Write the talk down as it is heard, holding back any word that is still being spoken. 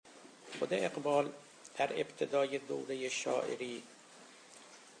خود اقبال در ابتدای دوره شاعری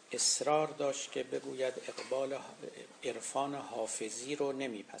اصرار داشت که بگوید اقبال عرفان حافظی رو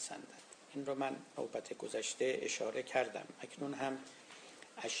نمیپسندد. این رو من نوبت گذشته اشاره کردم. اکنون هم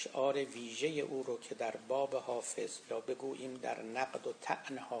اشعار ویژه او رو که در باب حافظ یا بگوییم در نقد و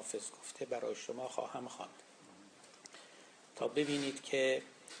طعن حافظ گفته برای شما خواهم خواند تا ببینید که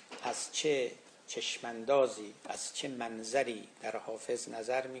از چه چشماندازی، از چه منظری در حافظ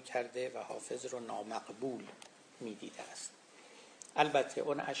نظر می کرده و حافظ رو نامقبول می دیده است. البته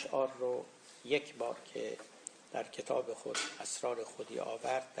اون اشعار رو یک بار که در کتاب خود اسرار خودی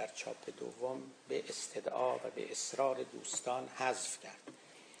آورد در چاپ دوم به استدعا و به اصرار دوستان حذف کرد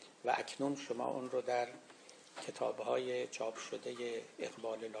و اکنون شما اون رو در کتاب‌های چاپ شده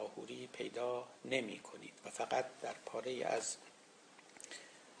اقبال لاهوری پیدا نمی کنید و فقط در پاره از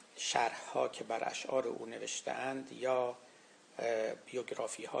شرح‌ها که بر اشعار او نوشته‌اند یا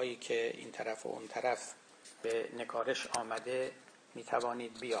بیوگرافی هایی که این طرف و اون طرف به نگارش آمده می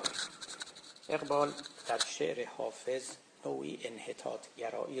توانید بیابید. اقبال در شعر حافظ نوعی انحطاط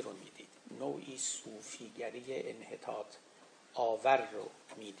گرایی رو میدید، نوعی صوفیگری انحطاط آور رو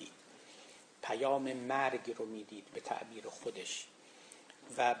میدید، پیام مرگ رو میدید به تعبیر خودش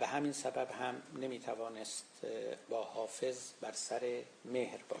و به همین سبب هم نمیتوانست با حافظ بر سر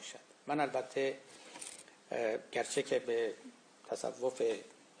مهر باشد. من البته گرچه که به تصوف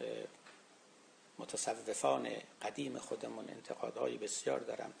متصوفان قدیم خودمون انتقادهای بسیار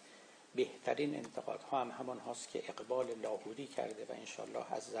دارم، بهترین انتقادها هم همان هاست که اقبال لاهوری کرده و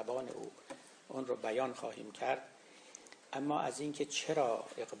انشالله از زبان او اون رو بیان خواهیم کرد. اما از اینکه چرا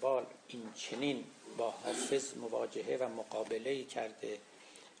اقبال این چنین با حافظ مواجهه و مقابله کرده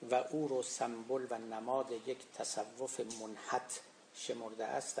و او رو سمبل و نماد یک تصوف منحط شمرده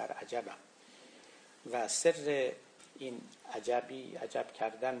است در عجبم و سر این عجب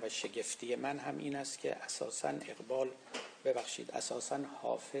کردن و شگفتی من هم این است که اساساً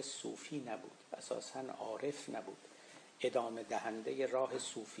حافظ صوفی نبود، اساساً عارف نبود، ادامه دهنده راه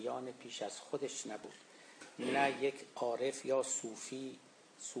صوفیان پیش از خودش نبود، نه یک عارف یا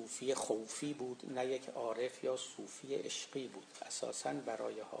صوفی خوفی بود، نه یک عارف یا صوفی عشقی بود. اساساً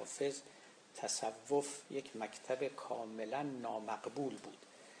برای حافظ تصوف یک مکتب کاملاً نامقبول بود،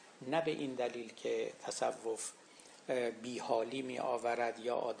 نه به این دلیل که تصوف بیحالی می آورد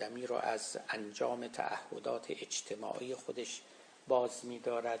یا آدمی را از انجام تعهدات اجتماعی خودش باز می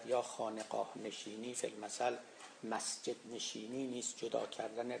دارد یا خانقاه نشینی فی المثل مسجد نشینی نیست، جدا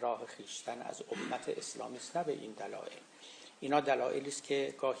کردن راه خیشتن از امت اسلامی است. نه به این دلایل. اینا دلایلی است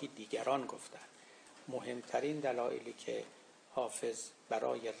که گاهی دیگران گفتند. مهمترین دلایلی که حافظ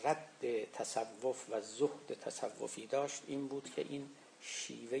برای رد تصوف و زهد تصوفی داشت این بود که این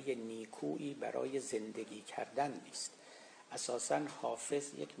شیوه نیکویی برای زندگی کردن نیست. اساساً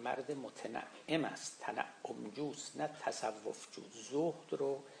حافظ یک مرد متنعم است، تنعم جوست، نه تصوف جو. زهد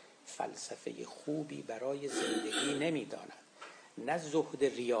رو فلسفه خوبی برای زندگی نمی داند، نه زهد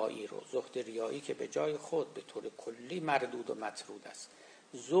ریایی رو. زهد ریایی که به جای خود به طور کلی مردود و مطرود است.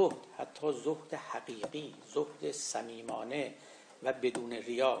 زهد، حتی زهد حقیقی، زهد صمیمانه و بدون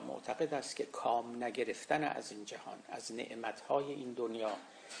ریا، معتقد است که کام نگرفتن از این جهان، از نعمتهای این دنیا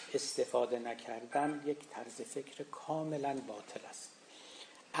استفاده نکردن یک طرز فکر کاملا باطل است.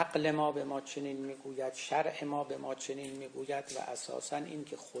 عقل ما به ما چنین میگوید، شرع ما به ما چنین میگوید و اساساً این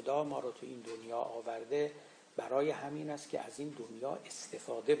که خدا ما رو تو این دنیا آورده برای همین است که از این دنیا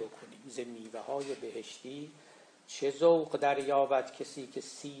استفاده بکنیم. ز میوه‌های بهشتی چه ذوق دریابد کسی که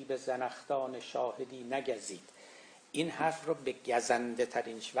سیب زنخدان شاهدی نگزید. این حرف رو به گزنده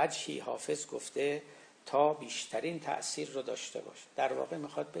ترین وجهی حافظ گفته تا بیشترین تأثیر رو داشته باشه. در واقع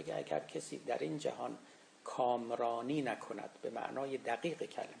میخواد بگه اگر کسی در این جهان کامرانی نکند، به معنای دقیق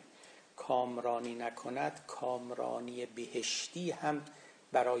کلمه کامرانی نکند، کامرانی بهشتی هم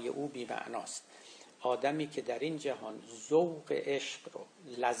برای او بی معناست. آدمی که در این جهان ذوق عشق رو،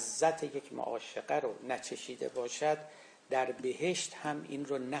 لذت یک معاشقه رو نچشیده باشد، در بهشت هم این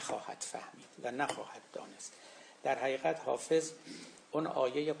رو نخواهد فهمید و نخواهد دانست. در حقیقت حافظ اون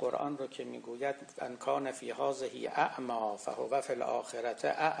آیه قرآن رو که میگوید ان کان فی هذه اعمی فهو فی الاخرة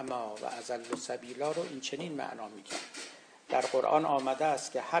اعمی و اضل سبیلا رو این چنین معنا میکنه. در قرآن آمده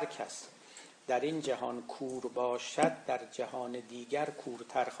است که هر کس در این جهان کور باشد در جهان دیگر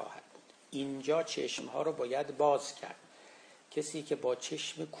کورتر خواهد بود. اینجا چشمها رو باید باز کرد. کسی که با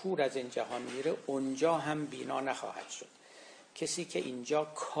چشم کور از این جهان میره اونجا هم بینا نخواهد شد. کسی که اینجا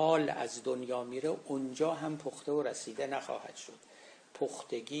کال از دنیا میره اونجا هم پخته و رسیده نخواهد شد.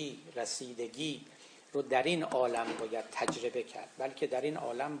 پختگی، رسیدگی رو در این عالم باید تجربه کرد، بلکه در این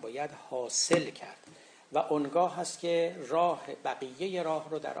عالم باید حاصل کرد. و اونگاه هست که بقیه راه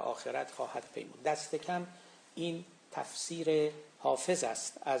رو در آخرت خواهد پیمود. دست کم این تفسیر حافظ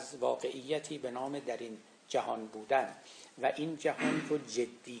است از واقعیتی به نام در این جهان بودن و این جهان رو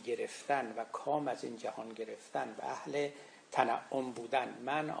جدی گرفتن و کام از این جهان گرفتن و اهل تنعم بودن.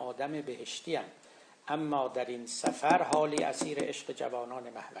 من آدم بهشتیم اما در این سفر حالی اسیر عشق جوانان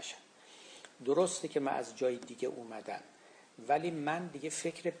مهوشم. درسته که من از جای دیگه اومدم ولی من دیگه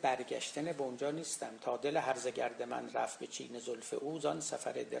فکر برگشتن به اونجا نیستم. تا دل هرزه گرد من رفت به چین زلف او، زان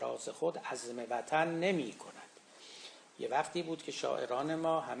سفر دراز خود عزم وطن نمی کند. یه وقتی بود که شاعران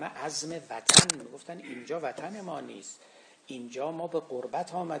ما همه عزم وطن میگفتن. اینجا وطن ما نیست، اینجا ما به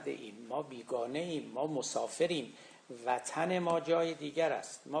غربت آمده ایم، ما بیگانه ایم، ما مسافریم، وطن ما جای دیگر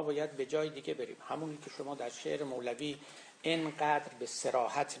است، ما باید به جای دیگه بریم. همونی که شما در شعر مولوی اینقدر به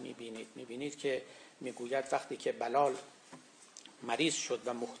صراحت میبینید که میگوید وقتی که بلال مریض شد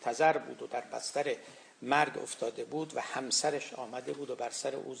و محتضر بود و در بستر مرگ افتاده بود و همسرش آمده بود و بر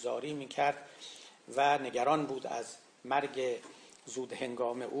سر او زاری میکرد و نگران بود از مرگ زود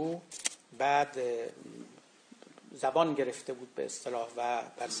هنگام او، بعد زبان گرفته بود به اصطلاح و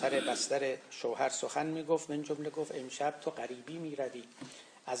بر سر بستر شوهر سخن میگفت. من جمله گفت امشب تو غریبی میروی،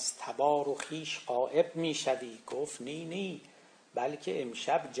 از تبار و خویش غایب میشوی. گفت نی نی بلکه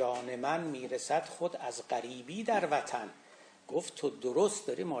امشب جان من میرسد خود از غریبی در وطن. گفت تو درست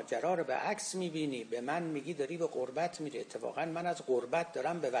داری ماجرا رو به عکس میبینی، به من میگی داری به غربت میری، اتفاقا من از غربت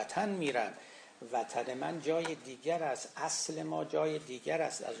دارم به وطن میرم. وطن من جای دیگر است، اصل ما جای دیگر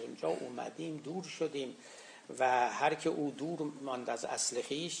است، از اونجا اومدیم دور شدیم و هر که او دور ماند از اصل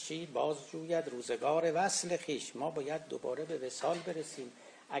خویش چی باز جوید روزگار وصل خویش. ما باید دوباره به وصال برسیم،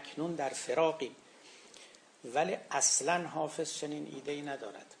 اکنون در فراقیم. ولی اصلا حافظ چنین ایده‌ای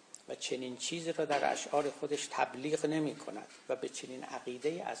ندارد و چنین چیزی را در اشعار خودش تبلیغ نمی کند و به چنین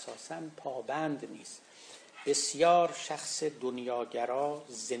عقیده اساساً پابند نیست. بسیار شخص دنیاگرا،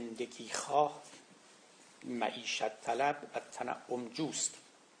 زندگی خواه، معیشت طلب و تنعم جوست.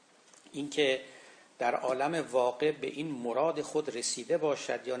 این که در عالم واقع به این مراد خود رسیده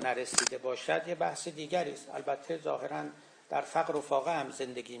باشد یا نرسیده باشد یه بحث دیگری است. البته ظاهراً در فقر و فاقه هم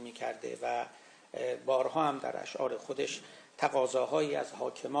زندگی می‌کرده و بارها هم در اشعار خودش تقاضاهایی از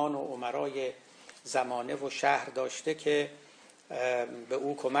حاکمان و امرای زمانه و شهر داشته که به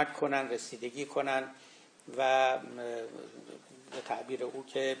او کمک کنن، رسیدگی کنن و به تعبیر او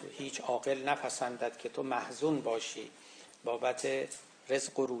که هیچ عاقل نپسندد که تو محزون باشی بابت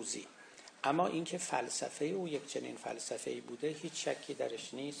رزق و روزی. اما اینکه فلسفه او یک چنین فلسفه‌ای بوده هیچ شکی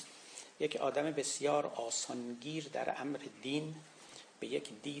درش نیست. یک آدم بسیار آسانگیر در امر دین، به یک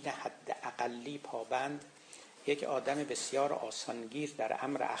دین حد اقلی پابند، یک آدم بسیار آسانگیر در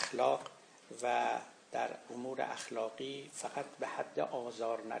امر اخلاق و در امور اخلاقی فقط به حد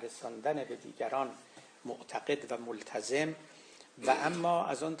آزار نرساندن به دیگران معتقد و ملتزم، و اما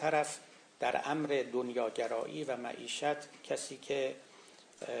از آن طرف در امر دنیاگرایی و معیشت کسی که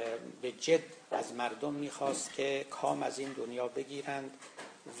به جد از مردم میخواست که کام از این دنیا بگیرند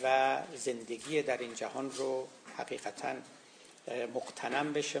و زندگی در این جهان رو حقیقتاً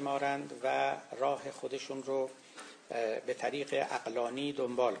مغتنم بشمارند و راه خودشون رو به طریق عقلانی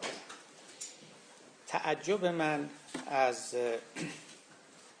دنبال کنند. تعجب من از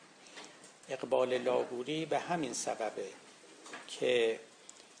اقبال لاهوری به همین سببه که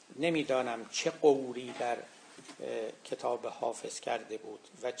نمیدانم چه قوری در کتاب حافظ کرده بود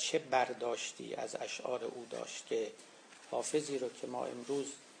و چه برداشتی از اشعار او داشت که حافظی رو که ما امروز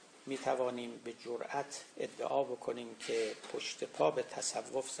میتوانیم به جرأت ادعا بکنیم که پشت پا به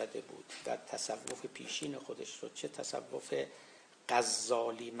تصوف زده بود و تصوف پیشین خودش رو، چه تصوف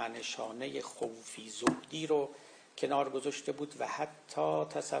غزالی منشانه خوفی زهدی رو کنار گذاشته بود و حتی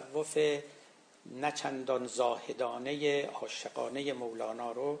تصوف نچندان زاهدانه عاشقانه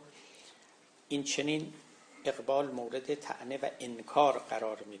مولانا رو، این چنین اقبال مورد طعنه و انکار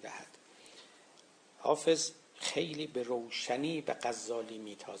قرار میدهد. حافظ خیلی به روشنی به غزالی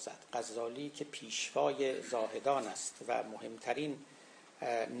میتازد. غزالی که پیشوای زاهدان است و مهمترین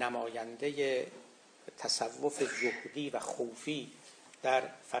نماینده تصوف زهدی و خوفی در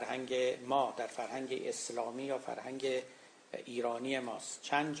فرهنگ ما، در فرهنگ اسلامی یا فرهنگ ایرانی ماست.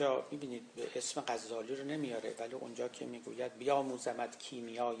 چند جا میبینید به اسم غزالی رو نمیاره ولی اونجا که میگوید بیاموزمت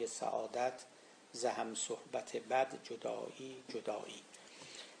کیمیای سعادت، ز هم صحبت بد جدایی جدایی.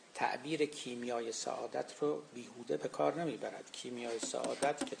 تعبیر کیمیای سعادت رو بیهوده به کار نمیبرد. کیمیای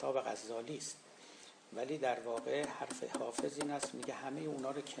سعادت کتاب غزالی است ولی در واقع حرف حافظ این است، میگه همه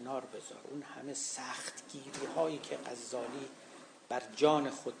اونا رو کنار بذار، اون همه سختگیری هایی که غزالی بر جان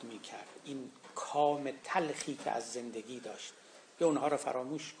خود میکرد، این کام تلخی که از زندگی داشت، بیا اونها رو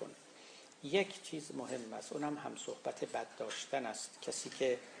فراموش کن. یک چیز مهم است، اونم هم صحبت بد داشتن است. کسی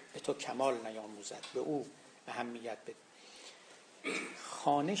که به تو کمال نیاموزد به او اهمیت بده.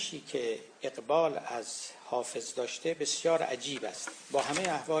 خوانشی که اقبال از حافظ داشته بسیار عجیب است. با همه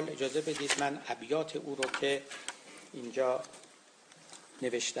احوال اجازه بدید من ابیات او رو که اینجا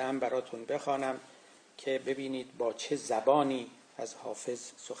نوشتم براتون بخوانم که ببینید با چه زبانی از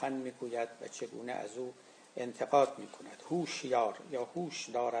حافظ سخن میگوید و چگونه از او انتقاد میکند. هوشیار یا هوش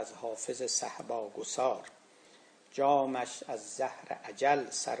دار از حافظ صحبا گسار، جامش از زهر اجل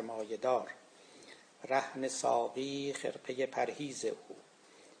سرمایه دار. رهن ساقی خرقه پرهیز او،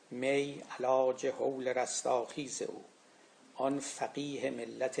 می علاج هول رستاخیز او. آن فقیه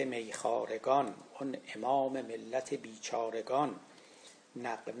ملت میخوارگان، آن امام ملت بیچارگان.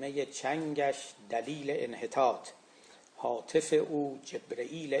 نغمه چنگش دلیل انحطاط، هاتف او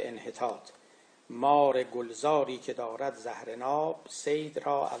جبرئیل انحطاط. مار گلزاری که دارد زهر ناب، صید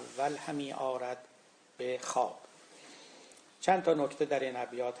را اول همی آرد به خواب. چند تا نکته در این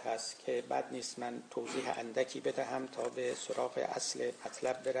ابیات هست که بد نیست من توضیح اندکی بدهم تا به سراغ اصل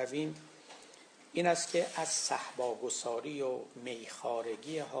مطلب برویم. این است که از صحباگساری و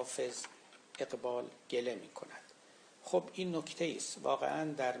میخارگی حافظ اقبال گله می کند. خب این نکته است،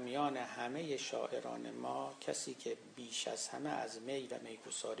 واقعا در میان همه شاعران ما کسی که بیش از همه از می و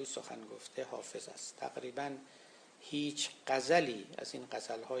میگساری سخن گفته حافظ است. تقریبا هیچ غزلی از این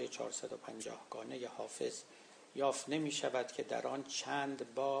غزلهای 450 گانه حافظ یافت نمی شود که در آن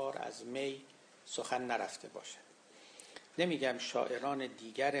چند بار از می سخن نرفته باشد. نمیگم شاعران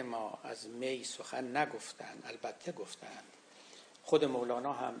دیگر ما از می سخن نگفتند، البته گفتند، خود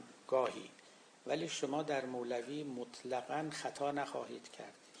مولانا هم گاهی، ولی شما در مولوی مطلقاً خطا نخواهید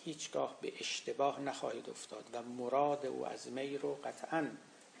کرد، هیچگاه به اشتباه نخواهید افتاد و مراد او از می رو قطعاً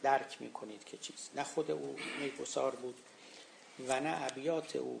درک میکنید که چیست. نه خود او میگسار بود و نه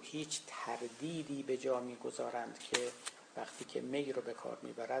ابیات او هیچ تردیدی به جا میگذارند که وقتی که می رو به کار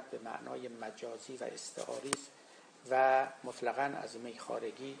میبرد به معنای مجازی و استعاری است و مطلقاً از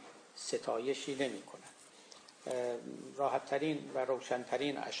میخوارگی ستایشی نمی کند. راحت‌ترین و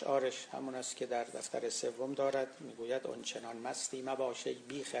روشن‌ترین اشعارش همون است که در دفتر سوم دارد، میگوید اون چنان مستی مباشه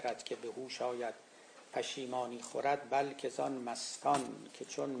بی خرد که به هوش آید پشیمانی خورد، بلکه زان مستان که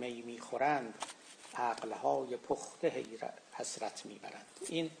چون می میخورند عقلهای پخته حسرت میبرند.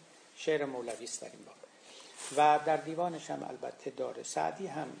 این شعر مولوی است در این باب و در دیوانش هم البته داره. سعدی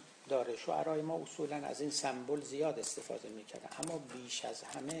هم داره. شعرای ما اصولا از این سمبل زیاد استفاده میکردن، اما بیش از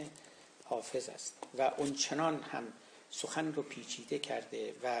همه حافظ است و اونچنان هم سخن رو پیچیده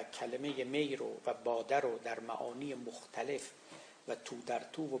کرده و کلمه می رو و باده رو در معانی مختلف و تو در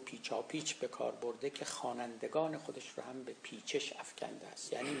تو و پیچا پیچ به کار برده که خوانندگان خودش رو هم به پیچش افکنده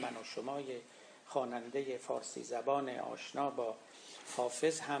است. یعنی من و شمای خواننده فارسی زبان آشنا با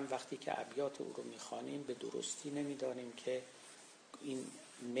حافظ هم وقتی که ابیات او رو میخوانیم به درستی نمیدانیم که این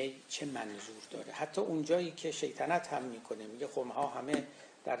می چه منظور داره. حتی اونجایی که شیطنت هم میکنه، میگه خمها همه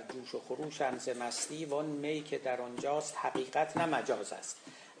در جوش و خروشند ز مستی، وان می که در آنجاست حقیقت نه مجاز است.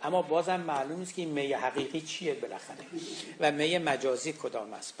 اما بازم معلوم نیست که این می حقیقی چیه بالاخره و می مجازی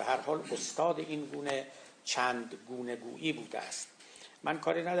کدام است. به هر حال استاد این گونه چند گونه گویی بوده است. من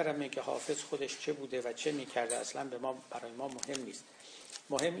کاری ندارم اینکه حافظ خودش چه بوده و چه میکرده، اصلا برای ما مهم نیست.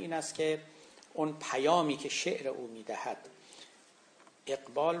 مهم این است که اون پیامی که شعر او میدهد،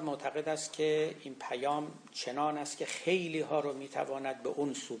 اقبال معتقد است که این پیام چنان است که خیلی ها رو میتواند به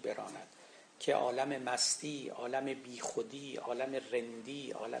اون سو براند که عالم مستی، عالم بیخودی، عالم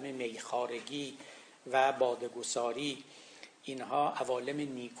رندی، عالم میخارگی و باده‌گساری اینها عوالم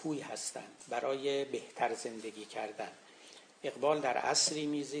نیکویی هستند برای بهتر زندگی کردن. اقبال در عصری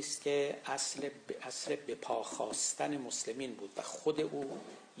میزیست که عصر به پا خواستن مسلمین بود و خود او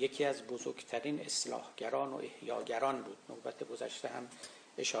یکی از بزرگترین اصلاحگران و احیاگران بود. نوبت گذشته هم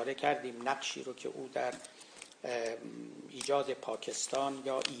اشاره کردیم نقشی رو که او در ایجاد پاکستان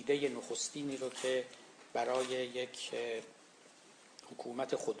یا ایده نخستینی رو که برای یک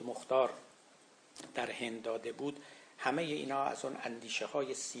حکومت خودمختار در هند داده بود، همه اینا از اون اندیشه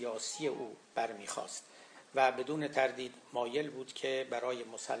های سیاسی او برمیخواست و بدون تردید مایل بود که برای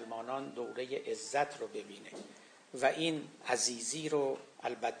مسلمانان دوره عزت رو ببینه و این عزیزی رو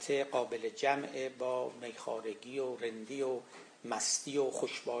البته قابل جمع با میخارگی و رندی و مستی و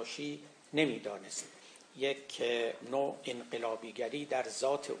خوشباشی نمیدانست. یک نوع انقلابیگری در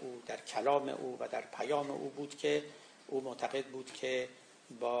ذات او، در کلام او و در پیام او بود که او معتقد بود که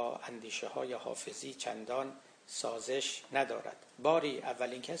با اندیشه های حافظی چندان سازش ندارد. باری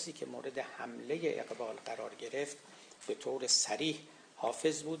اولین کسی که مورد حمله اقبال قرار گرفت به طور صریح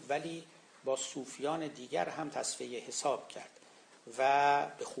حافظ بود، ولی با صوفیان دیگر هم تصفیه حساب کرد و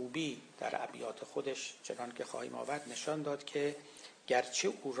به خوبی در ابیات خودش چنان که خواهیم آورد نشان داد که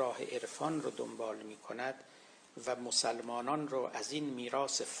گرچه او راه عرفان رو دنبال می کند و مسلمانان رو از این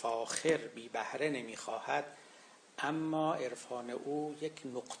میراث فاخر بی بهره نمی خواهد، اما عرفان او یک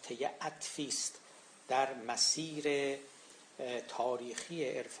نقطه عطفی است در مسیر تاریخی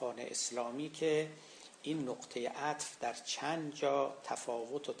عرفان اسلامی که این نقطه عطف در چند جا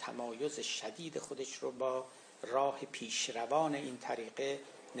تفاوت و تمایز شدید خودش رو با راه پیشروان این طریقه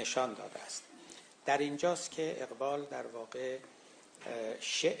نشان داده است. در اینجاست که اقبال در واقع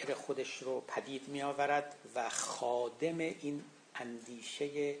شعر خودش رو پدید می آورد و خادم این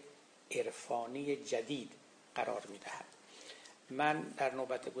اندیشه عرفانی جدید قرار می دهد. من در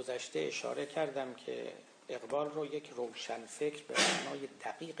نوبت گذشته اشاره کردم که اقبال رو یک روشنفکر به معنای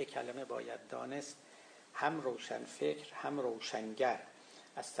دقیق کلمه باید دانست، هم روشنفکر هم روشنگر.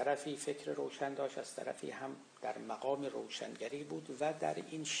 از طرفی فکر روشن داشت، از طرفی هم در مقام روشنگری بود و در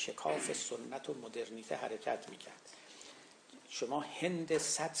این شکاف سنت و مدرنیته حرکت میکرد. شما هند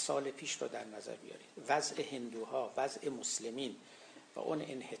 100 سال پیش رو در نظر بیارید، وضع هندوها، وضع مسلمین و اون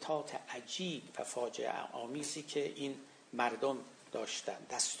انحطاط عجیب و فاجعه آمیزی که این مردم داشتن،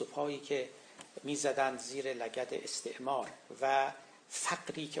 دست و پایی که میزدند زیر لگد استعمار و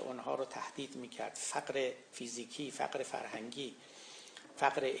فقری که اونها رو تهدید میکرد، فقر فیزیکی، فقر فرهنگی،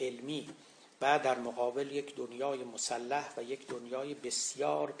 فقر علمی، و در مقابل یک دنیای مسلح و یک دنیای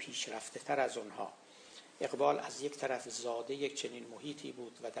بسیار پیشرفته تر از اونها. اقبال از یک طرف زاده یک چنین محیطی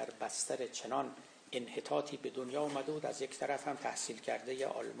بود و در بستر چنان انحطاطی به دنیا آمده بود، از یک طرف هم تحصیل کرده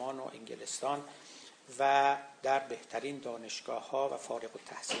آلمان و انگلستان و در بهترین دانشگاه‌ها و فارغ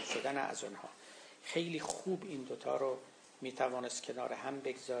التحصیل شدن از اونها. خیلی خوب این دوتا رو میتوانست کنار هم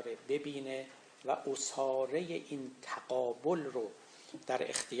بگذاره، ببینه و اساره این تقابل رو در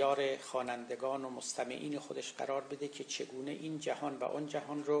اختیار خوانندگان و مستمعین خودش قرار بده که چگونه این جهان و آن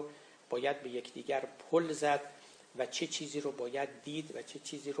جهان رو باید به یکدیگر پل زد و چه چیزی رو باید دید و چه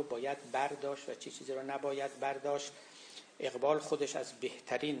چیزی رو باید برداشت و چه چیزی رو نباید برداشت. اقبال خودش از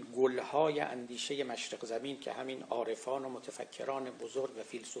بهترین گلهای اندیشه مشرق زمین که همین عارفان و متفکران بزرگ و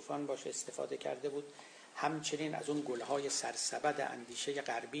فیلسوفان باشه استفاده کرده بود، همچنین از اون گلهای سرسبد اندیشه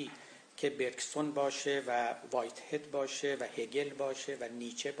غربی که برکسون باشه و وایت هد باشه و هگل باشه و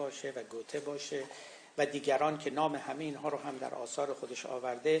نیچه باشه و گوته باشه و دیگران که نام همه اینها رو هم در آثار خودش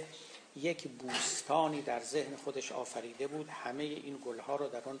آورده، یک بوستانی در ذهن خودش آفریده بود. همه این گلها رو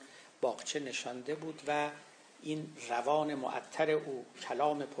در اون باغچه نشانده بود و این روان معطر او،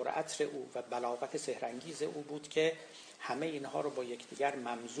 کلام پرعطر او و بلاغت سحرانگیز او بود که همه اینها رو با یکدیگر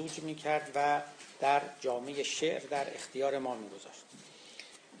ممزوج می‌کرد و در جامعه شعر در اختیار ما می‌گذاشت.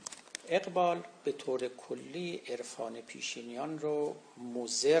 اقبال به طور کلی عرفان پیشینیان رو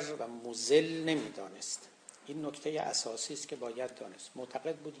مضر و مضل نمی‌دانست. این نکته اساسی است که باید دانست.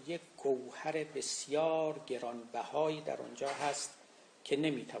 معتقد بود یک گوهر بسیار گرانبهایی در آنجا هست که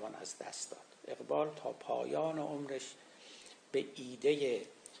نمی‌توان از دست داد. اقبال تا پایان عمرش به ایده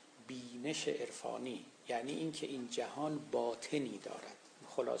بینش عرفانی، یعنی اینکه این جهان باطنی دارد،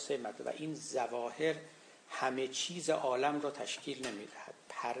 خلاصه مطلب، و این ظواهر همه چیز عالم را تشکیل نمی‌دهد،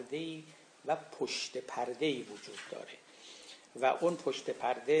 پرده‌ای و پشت پرده‌ای وجود داره و اون پشت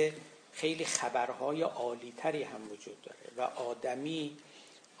پرده خیلی خبرهای عالی‌تری هم وجود داره و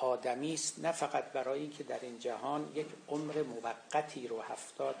آدمی است نه فقط برای اینکه در این جهان یک عمر موقتی رو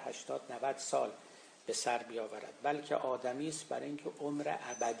 70 80 90 سال به سر بیاورد، بلکه آدمی است برای اینکه عمر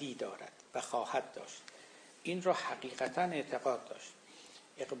ابدی دارد و خواهد داشت. این رو حقیقتاً اعتقاد داشت.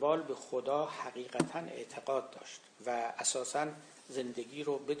 اقبال به خدا حقیقتاً اعتقاد داشت و اساساً زندگی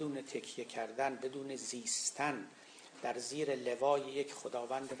رو بدون تکیه کردن، بدون زیستن در زیر لوای یک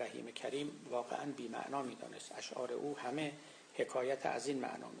خداوند رحیم کریم واقعاً بی‌معنا می‌دانست. اشعار او همه حکایت از این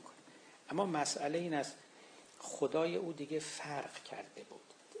معنا میکنه. اما مسئله این است خدای او دیگه فرق کرده بود،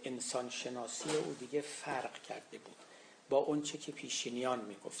 انسان شناسی او دیگه فرق کرده بود با اون چه که پیشینیان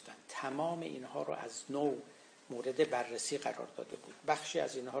میگفتن. تمام اینها رو از نو مورد بررسی قرار داده بود. بخشی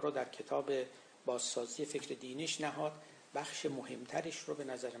از اینها رو در کتاب بازسازی فکر دینیش نهاد، بخش مهمترش رو به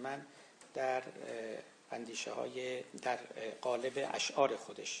نظر من در اندیشه های در قالب اشعار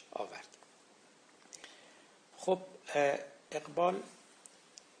خودش آورد. خب اقبال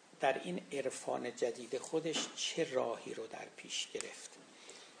در این عرفان جدید خودش چه راهی رو در پیش گرفت؟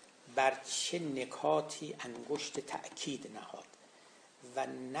 بر چه نکاتی انگشت تأکید نهاد و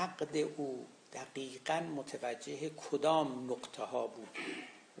نقد او دقیقاً متوجه کدام نقطه ها بود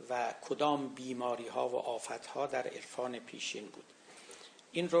و کدام بیماری ها و آفت ها در عرفان پیشین بود؟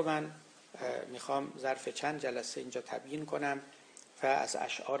 این رو من میخوام ظرف چند جلسه اینجا تبیین کنم و از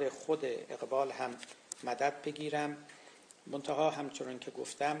اشعار خود اقبال هم مدد بگیرم منتها همچنان که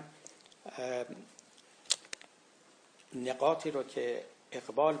گفتم نقاطی رو که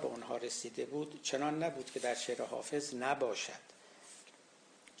اقبال به اونها رسیده بود چنان نبود که در شعر حافظ نباشد،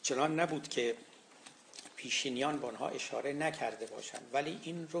 چنان نبود که پیشینیان به اونها اشاره نکرده باشند، ولی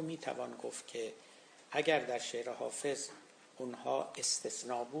این رو میتوان گفت که اگر در شعر حافظ اونها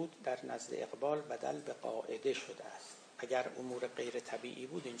استثناء بود، در نزد اقبال بدل به قاعده شده است. اگر امور غیر طبیعی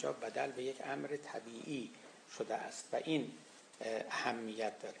بود، اینجا بدل به یک امر طبیعی شده است و این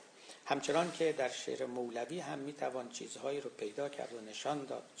اهمیت داره. همچنان که در شعر مولوی هم میتوان چیزهایی رو پیدا کرد و نشان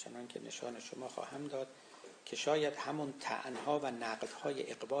داد، چنان که نشان شما خواهم داد که شاید همون طعن‌ها و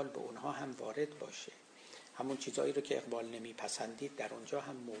نقدهای اقبال به اونها هم وارد باشه، همون چیزهایی رو که اقبال نمیپسندید در اونجا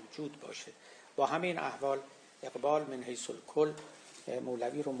هم موجود باشه. با همین احوال اقبال من حیث الکل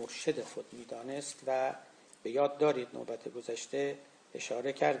مولوی رو مرشد خود میدانست و به یاد دارید نوبت گذشته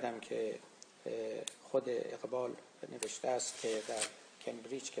اشاره کردم که خود اقبال نوشته است که در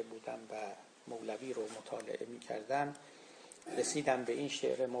کمبریج که بودم و مولوی رو مطالعه می‌کردم رسیدم به این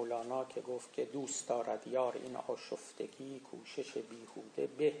شعر مولانا که گفت که دوست دارد یار این آشفتگی، کوشش بیهوده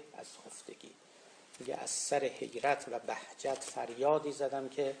به از خفتگی. میگه از سر حیرت و بهجت فریادی زدم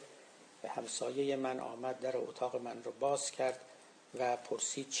که همسایه من آمد در اتاق من رو باز کرد و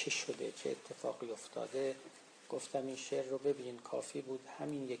پرسید چه شده، چه اتفاقی افتاده. گفتم این شعر رو ببین، کافی بود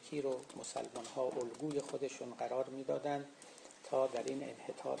همین یکی رو مسلمان ها الگوی خودشون قرار میدادن تا در این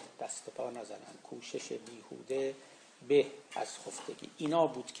انحطاط دست پا نزنن. کوشش بیهوده به از خفتگی، اینا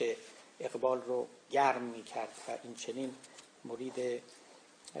بود که اقبال رو گرم میکرد و این چنین مرید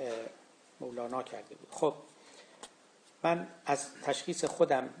مولانا کرده بود. خب من از تشخیص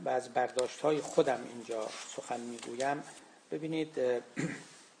خودم و از برداشت‌های خودم اینجا سخن میگویم. ببینید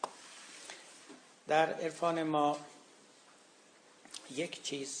در عرفان ما یک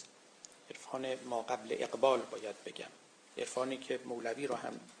چیز، عرفان ما قبل اقبال باید بگم، عرفانی که مولوی رو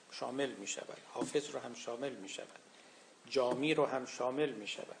هم شامل می شود، حافظ رو هم شامل می شود، جامی رو هم شامل می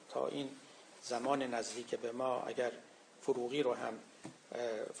شود، تا این زمان نزدیک به ما اگر فروغی رو هم،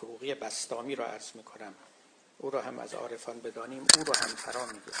 فروغی بسطامی رو عرض می کنم، او رو هم از عارفان بدانیم، او رو هم فرا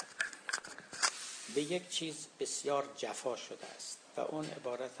می گیرد. به یک چیز بسیار جفا شده است و اون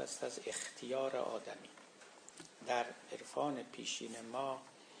عبارت است از اختیار آدمی. در عرفان پیشین ما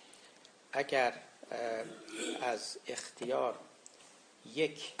اگر از اختیار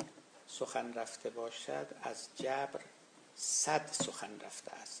یک سخن رفته باشد، از جبر 100 سخن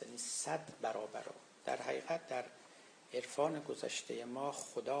رفته است، یعنی 100 برابر. در حقیقت در عرفان گذشته ما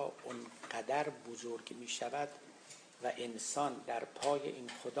خدا اونقدر بزرگ می شود و انسان در پای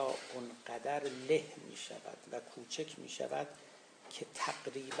این خدا اونقدر له می شود و کوچک می شود که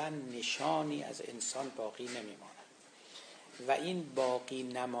تقریبا نشانی از انسان باقی نمی ماند و این باقی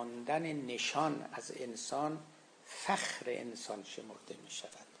نماندن نشان از انسان فخر انسان شمرده می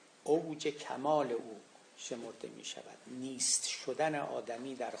شود، اوج کمال او شمرده می شود. نیست شدن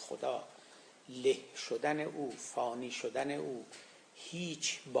آدمی در خدا، له شدن او، فانی شدن او،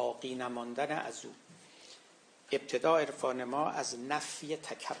 هیچ باقی نماندن از او. ابتدا عرفان ما از نفی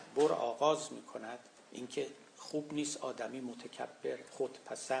تکبر آغاز می کند، اینکه خوب نیست آدمی متکبر،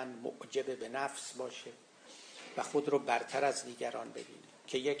 خودپسند، معجب به نفس باشه و خود رو برتر از دیگران ببینه،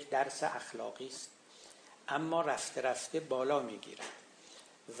 که یک درس اخلاقی است، اما رفته رفته بالا می گیرد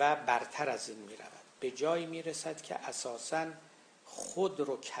و برتر از این می رود. به جایی می رسد که اساساً خود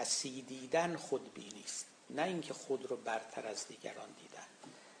رو کسی دیدن خودبینی است، نه اینکه خود رو برتر از دیگران دیدن،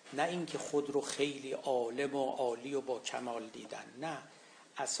 نه اینکه خود رو خیلی عالم و عالی و با کمال دیدن، نه،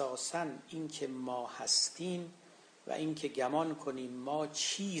 اساساً اینکه ما هستیم و اینکه گمان کنیم ما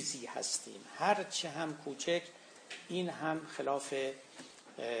چیزی هستیم، هرچه هم کوچک، این هم خلاف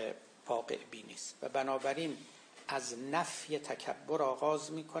واقع بینی است و بنابراین از نفی تکبر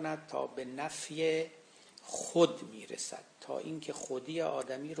آغاز می کند تا به نفی خود می رسد، تا اینکه خودی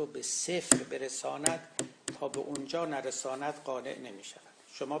آدمی رو به صفر برساند، تا به اونجا نرساند قانع نمی شود.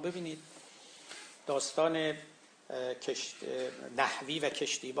 شما ببینید داستان نحوی و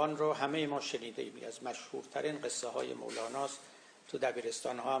کشتیبان رو همه ما شنیده ایم، از مشهورترین قصه های مولاناست. تو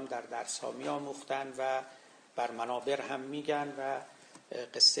دبیرستان ها هم در درس ها می آموختن و بر منابر هم میگن و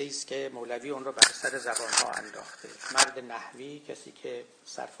قصه است که مولوی اون رو بر سر زبان ها انداخته. مرد نحوی، کسی که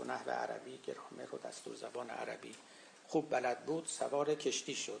صرف و نحو عربی، گرامر و دستور زبان عربی خوب بلد بود، سوار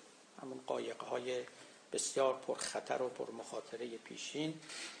کشتی شد، همون قایق های بسیار پرخطر و پرمخاطره پیشین،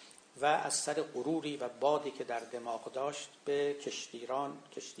 و از سر غروری و بادی که در دماغ داشت به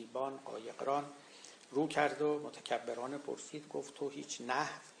کشتیبان، قایقران رو کرد و متکبرانه پرسید، گفت تو هیچ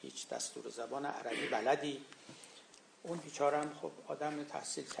نحو، هیچ دستور زبان عربی بلدی؟ اون بیچاره هم خب آدم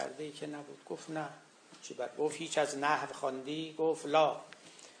تحصیل کرده ای که نبود، گفت نه، چی گفت هیچ از نحو خواندی؟ گفت لا.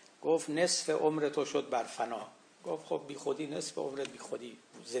 گفت نصف عمر تو شد بر فنا. گفت خب بی خودی نصف عمرت بی خودی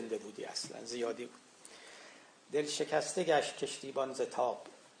زنده بودی، اصلا زیادی بود. دل شکسته گشت کشتیبان ز تاب،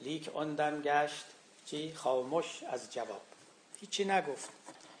 لیک آن دم گشت چی؟ خاموش از جواب. هیچی نگفت.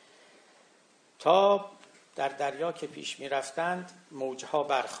 تا در دریا که پیش می رفتند موجها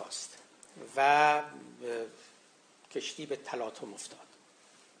برخاست و کشتی به تلاطم افتاد.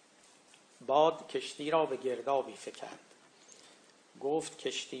 باد کشتی را به گردابی فکند. گفت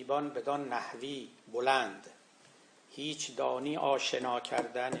کشتیبان بدان نحوی بلند، هیچ دانی آشنا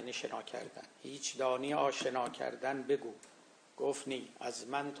کردن، یعنی شنا کردن، هیچ دانی آشنا کردن بگو. گفت نی از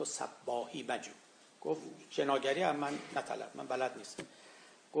من تو سباحی مجو. گفت شناگری هم من نطلب، من بلد نیستم.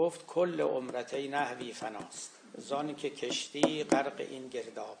 گفت کل عمرته نحوی فناست، زانی که کشتی غرق این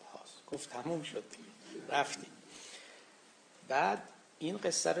گرداب هاست. گفت تموم شد، رفتی. بعد این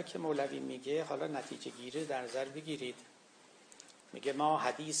قصه رو که مولوی میگه، حالا نتیجه گیری در نظر بگیرید. میگه ما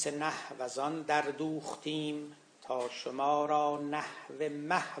حدیث نحو از آن در دوختیم، تا شما را نحو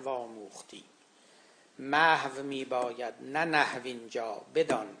محو آموختیم. محو میباید نه نحو اینجا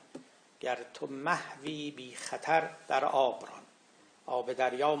بدان، گر تو محوی بی خطر در آب ران. آب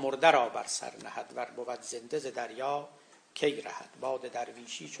دریا مرده را بر سر نهد، ور بود زنده ز دریا کی رهد. باد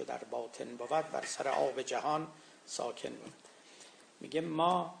درویشی چو در باطن بود، بر سر آب جهان ساکن بود. میگه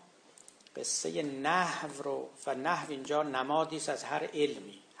ما قصه نحو رو، و نحو اینجا نمادی است از هر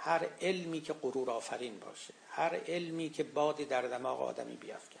علمی، هر علمی که غرور آفرین باشه، هر علمی که بادی در دماغ آدمی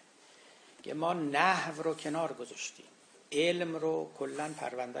بیافکنه. میگه ما نحو رو کنار گذاشتیم، علم رو کلن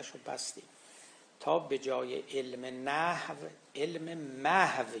پروندهش رو بستیم، تا به جای علم نحو علم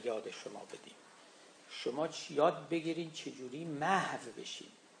محو یاد شما بدیم. شما یاد بگیرید چجوری محو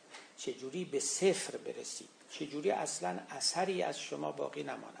بشید، چجوری به صفر برسید، چجوری اصلا اثری از شما باقی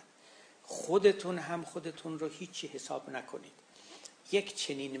نماند. خودتون هم خودتون رو هیچی حساب نکنید. یک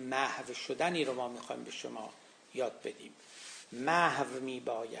چنین محو شدنی رو ما میخوایم به شما یاد بدیم. محو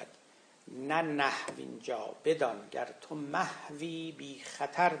میباید نه نحو اینجا بدان، گر تو محوی بی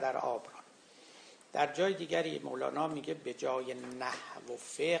خطر در آب ران. در جای دیگری مولانا میگه به جای نحو و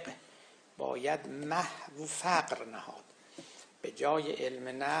فقه باید محو و فقر نهاد. به جای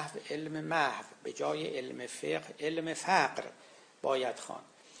علم نحو علم محو، به جای علم فقه علم فقر باید خواند.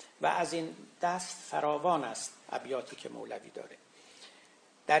 و از این دست فراوان است ابیاتی که مولوی داره،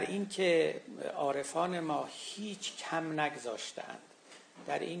 در این که عارفان ما هیچ کم نگذاشتند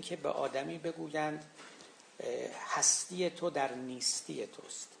در این که به آدمی بگویند هستی تو در نیستی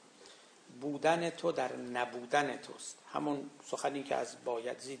توست، بودن تو در نبودن توست. همون سخنی که از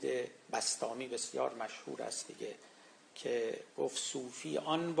بایزید بسطامی بسیار مشهور است دیگه، که گفت صوفی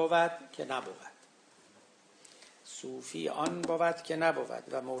آن بود که نبود، صوفی آن بود که نبود.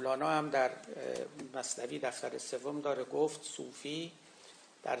 و مولانا هم در مثنوی دفتر سوم داره، گفت صوفی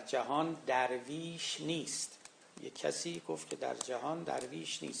در جهان درویش نیست. یک کسی گفت که در جهان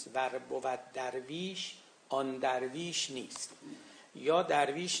درویش نیست، ور بود درویش آن درویش نیست. یا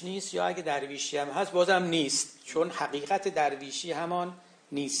درویش نیست، یا اگه درویشی هم هست بازم نیست، چون حقیقت درویشی همان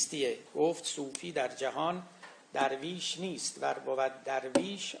نیستیه. گفت صوفی در جهان درویش نیست، ور بود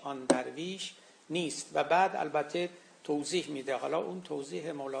درویش آن درویش نیست. و بعد البته توضیح میده. حالا اون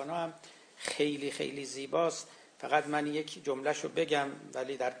توضیح مولانا هم خیلی خیلی زیباست. فقط من یک جملهشو بگم،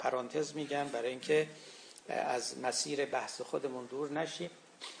 ولی در پرانتز میگم برای اینکه از مسیر بحث خودمون دور نشیم.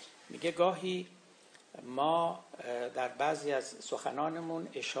 میگه گاهی ما در بعضی از سخنانمون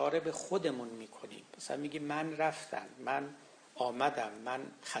اشاره به خودمون میکنیم. مثلا میگیم من رفتم، من آمدم، من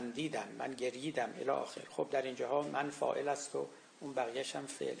خندیدم، من گرییدم الی آخر. خب در اینجاها من فاعل است و اون بقیه‌ش هم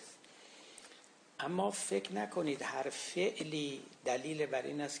فعل. اما فکر نکنید هر فعلی دلیل بر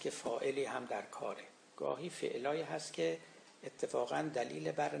این است که فاعلی هم در کاره. گاهی فعلایی هست که اتفاقا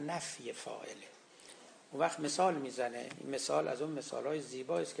دلیل بر نفی فاعله. اون وقت مثال میزنه. این مثال از اون مثالهای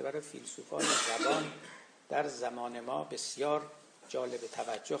زیبایی است که برای فیلسوفان زبان در زمان ما بسیار جالب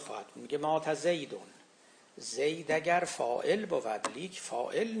توجه خواهد بود. میگه ما زیدون، زید اگر فاعل بود لیک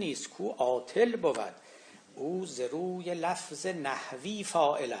فاعل نیست، کو عاطل بود. او ز روی لفظ نحوی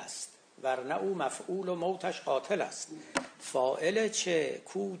فاعل است، ورنه او مفعول و موتش قاتل است. فاعل چه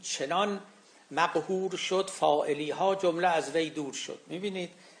کو چنان مقهور شد، فاعلی ها جمله از وی دور شد. میبینید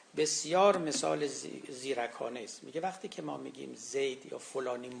بسیار مثال زیرکانه است. میگه وقتی که ما میگیم زید یا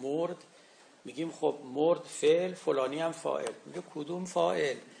فلانی مرد، میگیم خب مرد فعل، فلانی هم فاعل. میگه کدوم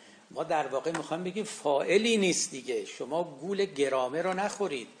فاعل؟ ما در واقع میخوایم بگیم فاعلی نیست دیگه. شما گول گرامر رو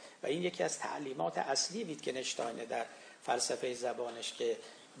نخورید. و این یکی از تعلیمات اصلی ویتگنشتاین در فلسفه زبانش، که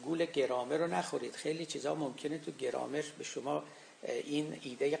گول گرامر رو نخورید. خیلی چیزا ممکنه تو گرامر به شما این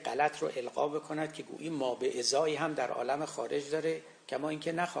ایده غلط رو القا بکند که گویی ما به ازایی هم در عالم خارج داره، کما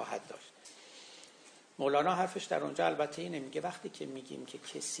اینکه نخواهد داشت. مولانا حرفش در اونجا البته اینه، میگه وقتی که میگیم که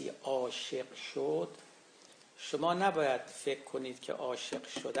کسی عاشق شد، شما نباید فکر کنید که عاشق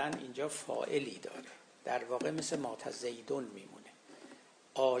شدن اینجا فاعلی داره. در واقع مثل ماتزیدون میمونه.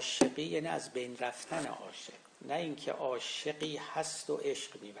 عاشقی یعنی از بین رفتن عاشق، نه اینکه عاشقی هست و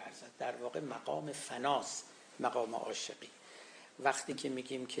عشق می‌ورزد. در واقع مقام فناست، مقام عاشقی. وقتی که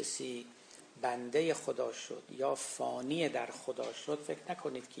میگیم کسی بنده خدا شد یا فانی در خدا شد، فکر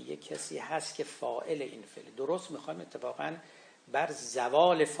نکنید که یک کسی هست که فاعل این فعل. درست میخوایم اتفاقا بر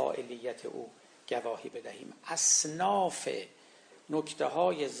زوال فاعلیت او گواهی بدهیم. اصناف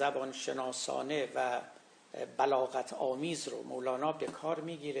نکته‌های زبانشناسانه و بلاغت آمیز رو مولانا به کار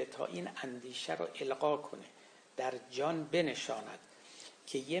میگیره تا این اندیشه رو القا کنه، در جان بنشاند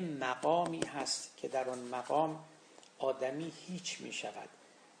که یه مقامی هست که در اون مقام آدمی هیچ میشود،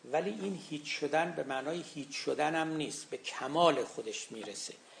 ولی این هیچ شدن به معنای هیچ شدن هم نیست، به کمال خودش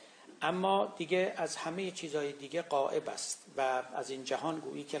میرسه، اما دیگه از همه چیزهای دیگه غائب است و از این جهان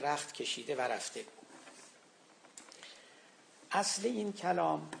گویی که رخت کشیده و رفته. اصل این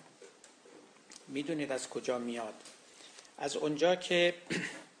کلام میدونید از کجا میاد؟ از اونجا که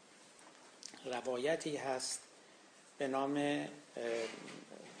روایتی هست به نام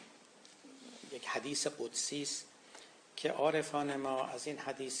یک حدیث قدسی است که عارفان ما از این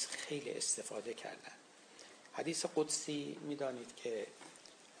حدیث خیلی استفاده کردن. حدیث قدسی میدانید که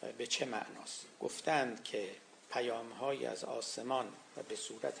به چه معناست؟ گفتند که پیام‌های از آسمان و به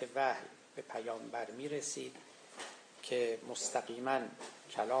صورت وحی به پیامبر میرسید که مستقیما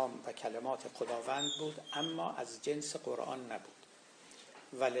کلام و کلمات خداوند بود، اما از جنس قرآن نبود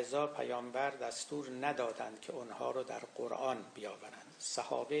و لذا پیامبر دستور ندادند که اونها رو در قرآن بیاورند.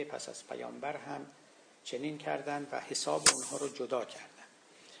 صحابه پس از پیامبر هم چنین کردند و حساب اونها رو جدا کردند.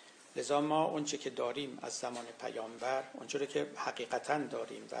 لذا ما اونچه که داریم از زمان پیامبر، اونچه که حقیقتاً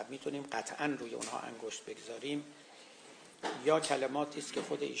داریم و میتونیم قطعاً روی اونها انگشت بگذاریم، یا کلماتی است که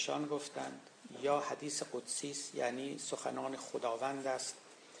خود ایشان گفتند یا حدیث قدسی است، یعنی سخنان خداوند است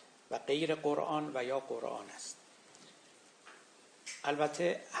و غیر قرآن و یا قرآن است.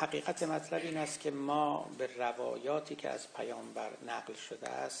 البته حقیقت مطلب این است که ما به روایاتی که از پیامبر نقل شده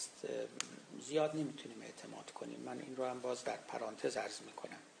است زیاد نمیتونیم اعتماد کنیم. من این رو هم باز در پرانتز عرض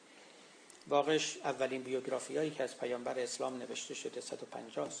میکنم. واقعش اولین بیوگرافی هایی که از پیامبر اسلام نوشته شده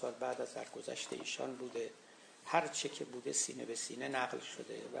 150 سال بعد از درگذشت ایشان بوده. هر چه که بوده سینه به سینه نقل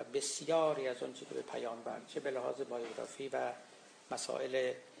شده و بسیاری از اون چه که به پیامبر چه به لحاظ بایوگرافی و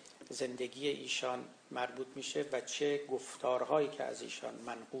مسائل زندگی ایشان مربوط میشه و چه گفتارهایی که از ایشان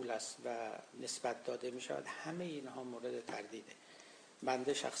منقول است و نسبت داده میشود، همه اینها مورد تردیده.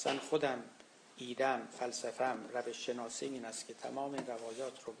 بنده شخصا خودم ایدم، فلسفم، روش شناسی این است که تمام این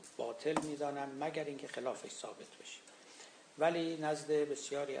روایات رو باطل میدانم مگر اینکه خلافش ثابت بشه. ولی نزد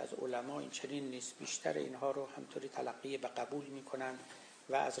بسیاری از علما این چنین نیست. بیشتر اینها رو همطوری تلقی به قبول میکنن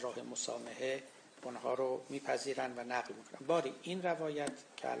و از راه مسامحه اونها رو میپذیرن و نقل میکنن. باری این روایت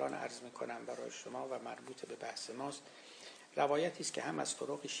که الان عرض میکنم برای شما و مربوط به بحث ماست، روایتی است که هم از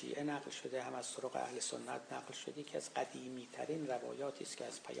طرق شیعه نقل شده هم از طرق اهل سنت نقل شده، که از قدیمی ترین روایاتی است که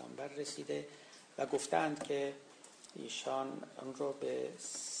از پیامبر رسیده و گفتند که ایشان اون رو به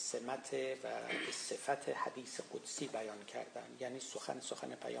سمت و به صفت حدیث قدسی بیان کردن، یعنی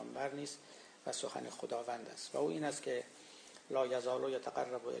سخن پیامبر نیست و سخن خداوند است و او این است که لا یزال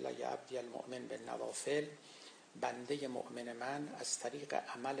یتقرب الی عبدی المؤمن بالنوافل، بنده مؤمن من از طریق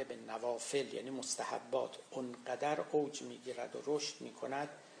عمل به نوافل یعنی مستحبات اونقدر اوج میگیرد و رشد میکند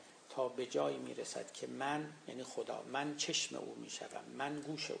تا به جایی میرسد که من یعنی خدا، من چشم او میشوم، من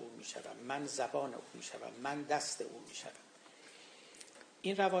گوش او میشوم، من زبان او میشوم، من دست او میشوم.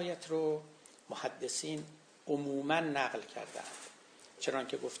 این روایت رو محدثین عموما نقل کردند،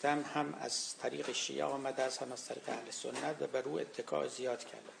 چنانکه گفتم هم از طریق شیعه آمده است هم از طریق اهل سنت و بر او اتکا زیاد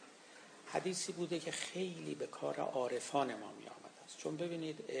کردند. حدیثی بوده که خیلی به کار عارفان ما می آمده است، چون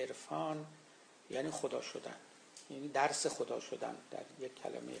ببینید عرفان یعنی خدا شدن، یعنی درس خدا شدن در یک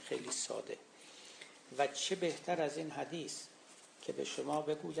کلمه خیلی ساده. و چه بهتر از این حدیث که به شما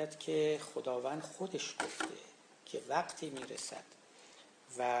بگوید که خداوند خودش گفته که وقتی میرسد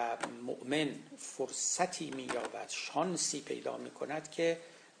و مؤمن فرصتی می‌یابد، شانسی پیدا می‌کند که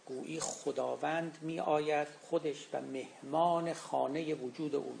گویی خداوند می‌آید خودش و مهمان خانه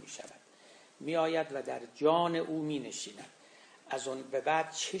وجود او می‌شود، می‌آید و در جان او می‌نشیند. از اون به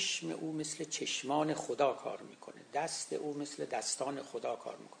بعد چشم او مثل چشمان خدا کار می‌کنه، دست او مثل دستان خدا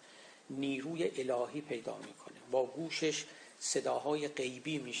کار می‌کنه، نیروی الهی پیدا می‌کنه، با گوشش صداهای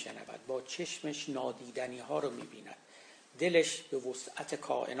غیبی می‌شنود، با چشمش نادیدنی‌ها رو می‌بیند، دلش به وسعت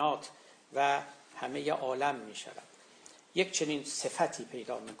کائنات و همه عالم می شود. یک چنین صفتی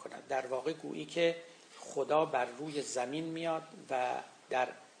پیدا می کند. در واقع گویی که خدا بر روی زمین میاد و در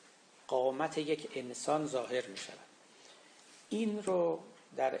قامت یک انسان ظاهر می شود. این رو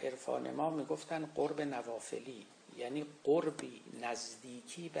در عرفان ما می گفتن قرب نوافلی، یعنی قربی،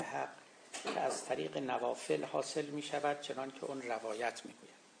 نزدیکی به حق که از طریق نوافل حاصل می شود، چنان که اون روایت می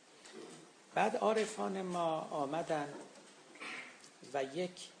گوید. بعد عارفان ما آمدن و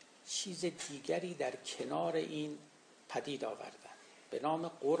یک چیز دیگری در کنار این پدید آوردن به نام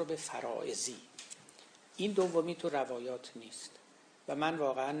قرب فرائضی. این دومی تو روایات نیست و من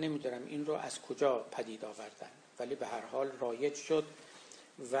واقعا نمیدونم این رو از کجا پدید آوردن، ولی به هر حال رایج شد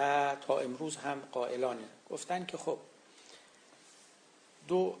و تا امروز هم قائلانه گفتن که خب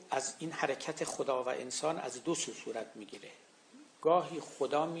دو از این حرکت خدا و انسان از دو سو صورت میگیره. گاهی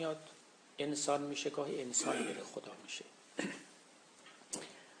خدا میاد انسان میشه، گاهی انسان میره خدا میشه.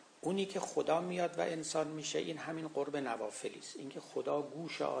 اونی که خدا میاد و انسان میشه این همین قرب نوافلی است. این که خدا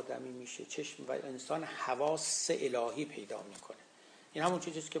گوش آدمی میشه، چشم، و انسان حواس الهی پیدا میکنه. این همون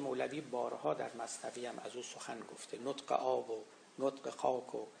چیزی است که مولوی بارها در مثنوی هم از او سخن گفته. نطق آب و نطق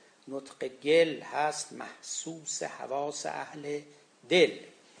خاک و نطق گل هست محسوس حواس اهل دل.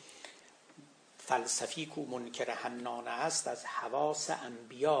 فلسفی کو منکر حنانه است، از حواس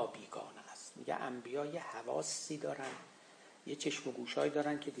انبیا بیگانه است. میگه انبیا یه حواسی دارن، یه چشم و گوشایی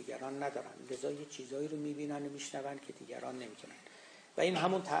دارن که دیگران ندارن، لذا یه چیزایی رو میبینن و میشنون که دیگران نمیتونن. و این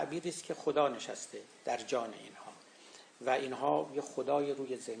همون تعبیری است که خدا نشسته در جان اینها و اینها یه خدای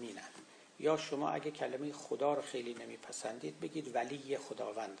روی زمینن. یا شما اگه کلمه خدا رو خیلی نمیپسندید بگید ولی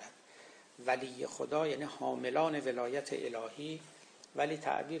خداوندن. ولی خدا یعنی حاملان ولایت الهی، ولی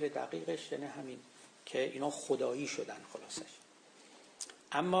تعبیر دقیقش یعنی همین که اینا خدایی شدن خلاصش.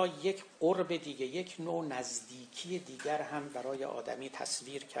 اما یک قرب دیگه، یک نوع نزدیکی دیگر هم برای آدمی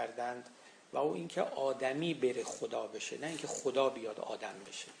تصویر کردند و او اینکه آدمی بره خدا بشه، نه اینکه خدا بیاد آدم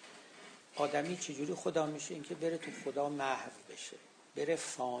بشه. آدمی چجوری خدا میشه؟ اینکه بره تو خدا محو بشه، بره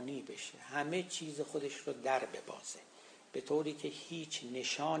فانی بشه، همه چیز خودش رو در ببازه به طوری که هیچ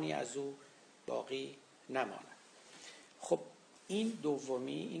نشانی از او باقی نماند. خب این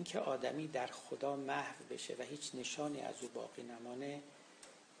دومی، این که آدمی در خدا محو بشه و هیچ نشانی از او باقی نمانه،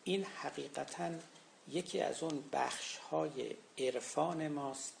 این حقیقتاً یکی از اون بخش‌های عرفان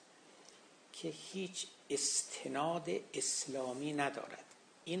ماست که هیچ استناد اسلامی ندارد.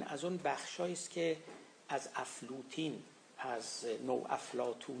 این از اون بخش‌هایی است که از افلاطین، از نو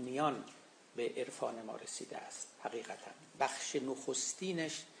افلاطونیان به عرفان ما رسیده است. حقیقتاً بخش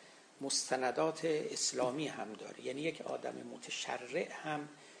نخستینش مستندات اسلامی هم داره، یعنی یک آدم متشرع هم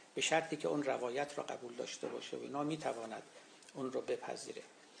به شرطی که اون روایت را قبول داشته باشه و اینا میتواند اون رو بپذیره.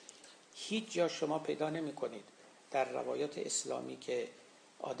 هیچ جا شما پیدا نمی کنید در روایات اسلامی که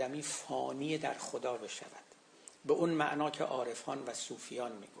آدمی فانی در خدا بشود به اون معنا که عارفان و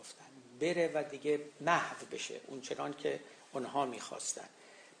صوفیان می گفتن، بره و دیگه محو بشه اون چنان که اونها می خواستن.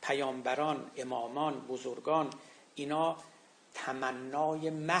 پیامبران، امامان، بزرگان اینا تمنای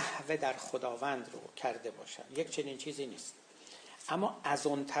محو در خداوند رو کرده باشن. یک چنین چیزی نیست. اما از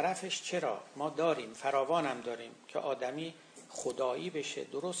اون طرفش چرا ما داریم، فراوان هم داریم که آدمی خدایی بشه،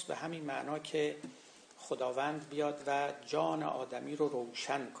 درست به همین معنا که خداوند بیاد و جان آدمی رو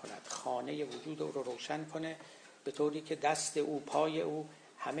روشن کند، خانه وجود او رو روشن کنه به طوری که دست او، پای او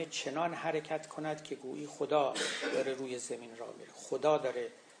همه چنان حرکت کند که گویی خدا داره روی زمین را میره، خدا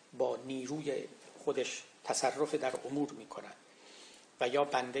داره با نیروی خودش تصرف در امور میکند و یا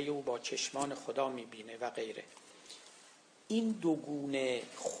بنده او با چشمان خدا میبینه و غیره. این دو گونه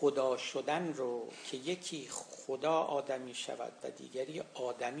خدا شدن رو که یکی خدا آدمی شود و دیگری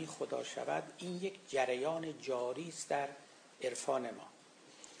آدمی خدا شود، این یک جریان جاری است در عرفان ما.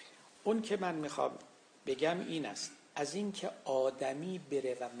 اون که من میخوام بگم این است، از این که آدمی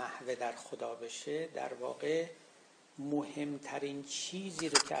بره و محو در خدا بشه، در واقع مهمترین چیزی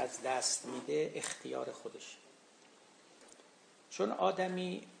رو که از دست میده اختیار خودشه. چون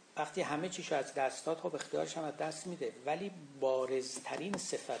آدمی وقتی همه چیشو از دست داد خب اختیارش هم از دست میده، ولی بارزترین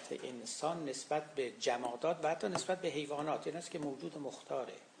صفت انسان نسبت به جمادات و حتی نسبت به حیوانات این است که موجود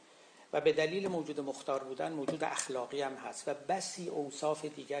مختاره و به دلیل موجود مختار بودن موجود اخلاقی هم هست و بسی اوصاف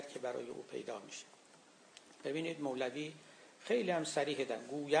دیگر که برای او پیدا میشه. ببینید مولوی خیلی هم صریح دن،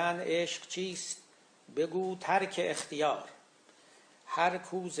 گویند عشق چیست؟ بگو ترک اختیار. هر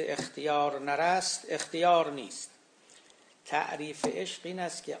کوز اختیار نرست اختیار نیست. تعریف عشق این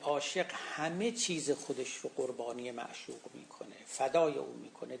است که عاشق همه چیز خودش رو قربانی معشوق میکنه، فدای او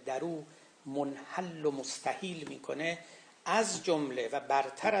میکنه، در او منحل و مستحیل میکنه، از جمله و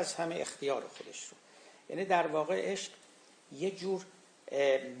برتر از همه اختیار خودش رو. یعنی در واقع عشق یه جور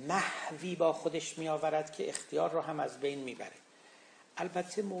محوی با خودش می آورد که اختیار رو هم از بین می بره.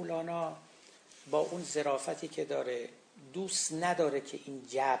 البته مولانا با اون ظرافتی که داره دوست نداره که این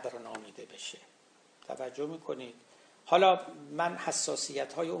جبر نامیده بشه. توجه میکنید؟ حالا من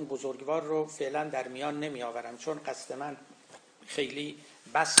حساسیت های اون بزرگوار رو فعلا در میان نمی آورم، چون قصد من خیلی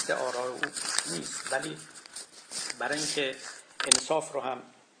بست آراء او نیست، ولی برای اینکه انصاف رو هم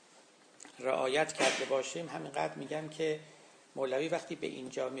رعایت کرده باشیم همینقدر میگم که مولوی وقتی به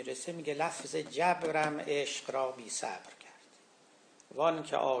اینجا میرسه میگه لفظ جبرم عشق را بی صبر کرد، وان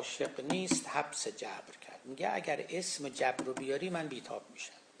که عاشق نیست حبس جبر کرد. میگه اگر اسم جبر رو بیاری من بیتاب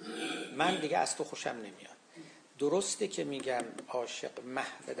میشم، من دیگه از تو خوشم نمیاد. درسته که میگم عاشق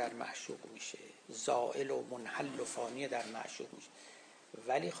محو در معشوق میشه، زائل و منحل و فانی در معشوق میشه،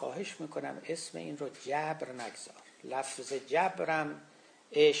 ولی خواهش میکنم اسم این رو جبر نگذار. لفظ جبرم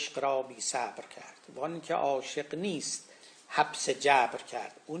عشق را بی صبر کرد، وان که عاشق نیست حبس جبر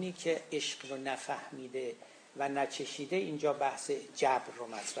کرد. اونی که عشق رو نفهمیده و نچشیده اینجا بحث جبر رو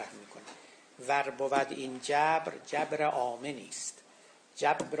مطرح میکنه. ور بود این جبر جبر عامه نیست،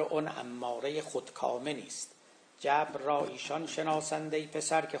 جبر اون اماره خودکامه نیست. جبر را ایشان شناسند ای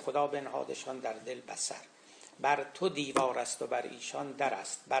پسر، که خدا بنهادشان در دل بصر. بر تو دیوار است و بر ایشان در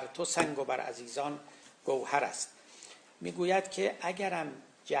است، بر تو سنگ و بر عزیزان گوهر است. میگوید که اگرم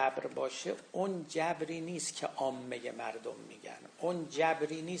جبر باشه اون جبری نیست که عامه مردم میگن، اون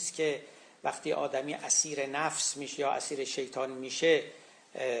جبری نیست که وقتی آدمی اسیر نفس میشه یا اسیر شیطان میشه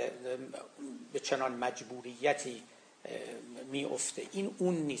به چنان مجبوریتی میافته. این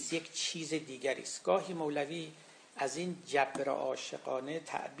اون نیست، یک چیز دیگری است. گاهی مولوی از این جبر عاشقانه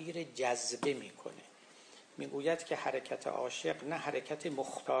تعبیر جذبه میکنه، میگوید که حرکت عاشق نه حرکت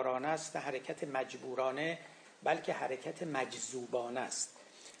مختارانه است، نه حرکت مجبورانه، بلکه حرکت مجذوبانه است.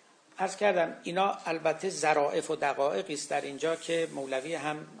 عرض کردم اینا البته ظرافت و دقایقی است در اینجا که مولوی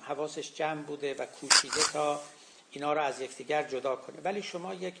هم حواسش جمع بوده و کوشیده تا اینا را از یکدیگر جدا کنه، ولی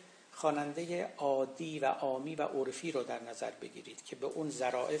شما یک خواننده عادی و عامی و عرفی رو در نظر بگیرید که به اون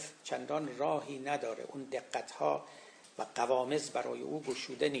ظرافت چندان راهی نداره، اون دقت‌ها و قوامض برای او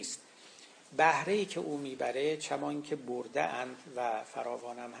گشوده نیست. بهره‌ای که او میبره چمان که برده اند و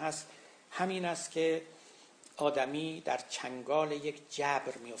فراوانم هست، همین است که آدمی در چنگال یک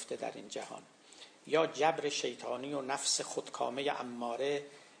جبر میفته در این جهان، یا جبر شیطانی و نفس خودکامه اماره،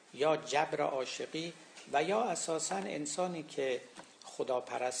 یا جبر عاشقی، و یا اساساً انسانی که خدا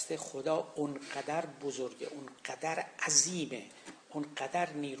پرسته. خدا اونقدر بزرگه، اونقدر عظیمه، اونقدر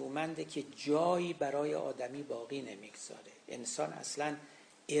نیرومنده که جایی برای آدمی باقی نمیگذاره. انسان اصلاً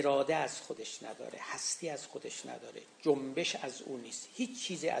اراده از خودش نداره، هستی از خودش نداره، جنبش از او نیست، هیچ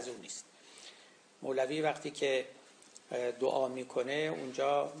چیزی از او نیست. مولوی وقتی که دعا میکنه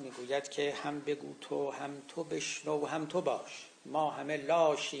اونجا میگوید که هم بگو تو، هم تو بشنو، هم تو باش، ما همه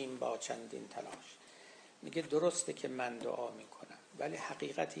لاشیم با چندین تلاش. میگه درسته که من دعا میکنم، ولی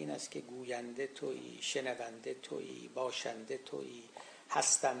حقیقت این است که گوینده تویی، شنونده تویی، باشنده تویی،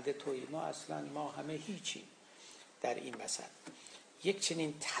 هستنده تویی. ما همه هیچیم در این وسط. یک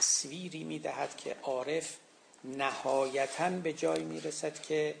چنین تصویری میدهد که عارف نهایتاً به جای میرسد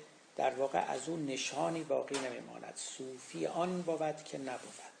که در واقع از اون نشانی باقی نمیماند. صوفی آن بود که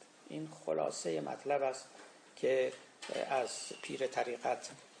نبود. این خلاصه مطلب است که از پیر طریقت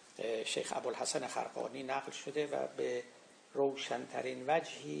شیخ ابوالحسن خرقانی نقل شده و به روشنترین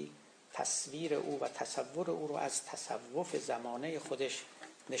وجهی تصویر او و تصور او رو از تصوف زمانه خودش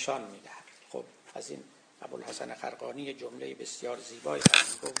نشان میدهد. خب از این ابوالحسن خرقانی جمله بسیار زیبایی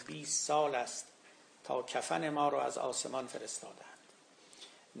هست، گفت 20 سال است تا کفن ما رو از آسمان فرستادند.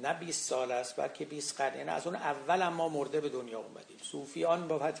 نه 20 سال است بلکه 20 قرن، یعنی از اون اول ما مرده به دنیا اومدیم. صوفی آن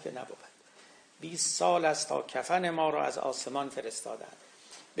بود که نبود. 20 سال است تا کفن ما رو از آسمان فرستادند.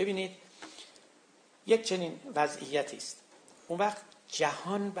 ببینید یک چنین وضعیتی است. اون وقت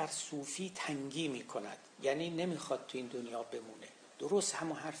جهان بر صوفی تنگی می کند، یعنی نمیخواد تو این دنیا بمونه. درست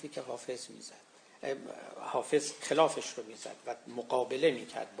همون حرفی که حافظ میزد، حافظ خلافش رو میزد و مقابله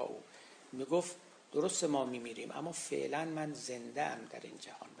میکرد با او. میگفت درست ما میمیریم اما فعلا من زنده ام در این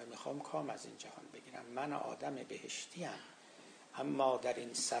جهان و میخوام کام از این جهان بگیرم. من آدم بهشتی ام، اما در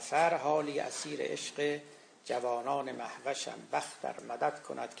این سفر حالی اسیر عشق جوانان محوشم. بخت در مدد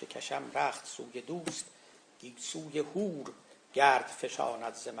کند که کشم رخت سوی دوست، گیسوی هور گرد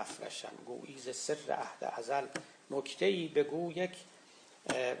فشاند ز مفرشم. گویی ز سر عهد ازل نکته‌ای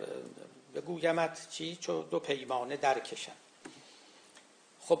بگویمت چی چو دو پیمانه درکشم.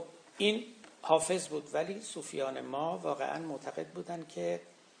 خب این حافظ بود، ولی صوفیان ما واقعا معتقد بودن که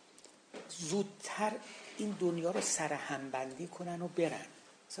زودتر این دنیا رو سرهم بندی کنن و برن.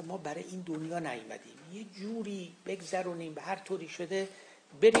 مثلا ما برای این دنیا نیامدیم، یه جوری بگذرونیم به هر طوری شده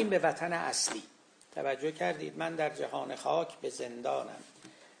بریم به وطن اصلی. توجه کردید؟ من در جهان خاک به زندانم،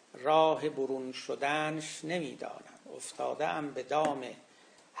 راه برون شدنش نمیدانم، افتاده ام به دام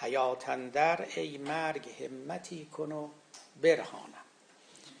حیات اندر، ای مرگ همتی کن و برهانم.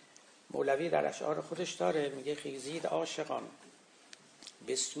 مولوی در اشعار خودش داره، میگه خیزید عاشقان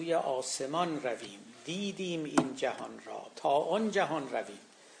به سوی آسمان رویم، دیدیم این جهان را تا آن جهان رویم.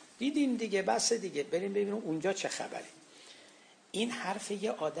 دیدیم دیگه، بس دیگه، بریم ببینیم اونجا چه خبره. این حرف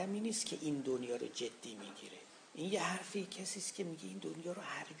یه آدمی نیست که این دنیا رو جدی میگیره، این یه حرفی کسی است که میگه این دنیا رو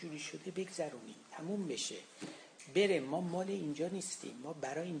هر جوری شده بگذرونیم، تموم بشه، بره، ما مال اینجا نیستیم، ما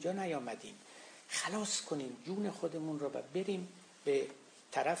برای اینجا نیامدیم، خلاص کنیم جون خودمون رو و بریم به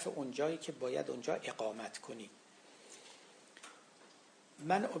طرف اونجایی که باید اونجا اقامت کنیم.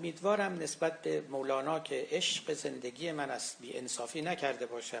 من امیدوارم نسبت به مولانا که عشق زندگی من است بی انصافی نکرده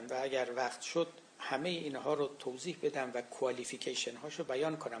باشم و اگر وقت شد همه اینها رو توضیح بدم و کوالیفیکیشن هاشو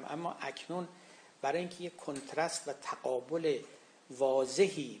بیان کنم، اما اکنون برای اینکه یک کنترست و تقابل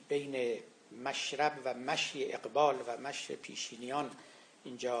واضحی بین مشرب و مشی اقبال و مشی پیشینیان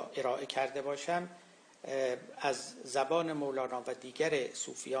اینجا ارائه کرده باشم، از زبان مولانا و دیگر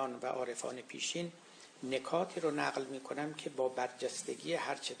صوفیان و عارفان پیشین نکاتی رو نقل می کنم که با برجستگی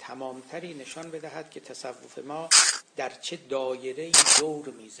هرچه تمامتری نشان بدهد که تصوف ما در چه دایره‌ای دور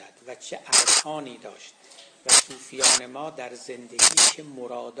میزد و چه ارکانی داشت و صوفیان ما در زندگی چه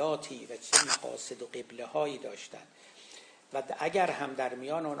مراداتی و چه مقاصد و قبله هایی داشتند و اگر هم در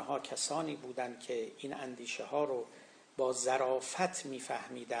میان آنها کسانی بودند که این اندیشه ها رو با ظرافت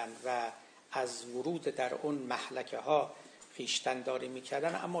میفهمیدند و از ورود در اون محلکه ها خویشتن‌داری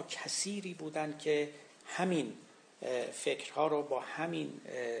میکردن، اما کثیری بودند که همین فکرها رو با همین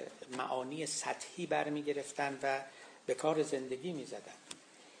معانی سطحی برمی گرفتن و به کار زندگی می زدن.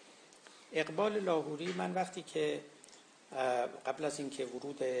 اقبال لاهوری، من وقتی که قبل از اینکه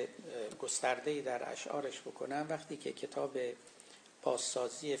ورود گسترده‌ای در اشعارش بکنم، وقتی که کتاب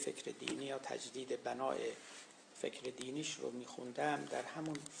بازسازی فکر دینی یا تجدید بنای فکر دینیش رو می خوندم، در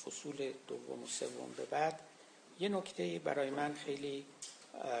همون فصول دوم و سوم به بعد یه نکته برای من خیلی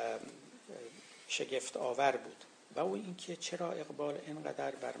شگفت آور بود و او اینکه چرا اقبال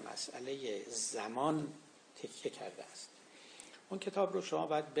اینقدر بر مسئله زمان تکیه کرده است. اون کتاب رو شما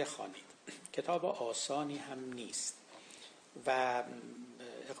باید بخوانید، کتاب آسانی هم نیست و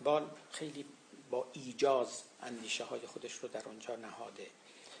اقبال خیلی با ایجاز اندیشه های خودش رو در اونجا نهاده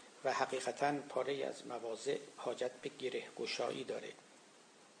و حقیقتاً پاره از مواضع حاجت به گره گشایی داره.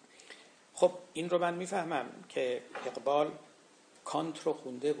 خب این رو من میفهمم که اقبال کانت رو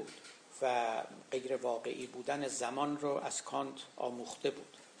خونده بود و غیر واقعی بودن زمان رو از کانت آموخته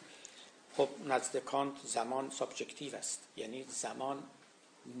بود. خب نزد کانت زمان سابجکتیو است، یعنی زمان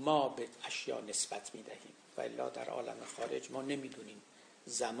ما به اشیا نسبت میدهیم و الا در عالم خارج ما نمیدونیم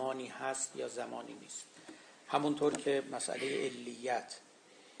زمانی هست یا زمانی نیست. همونطور که مسئله علیت،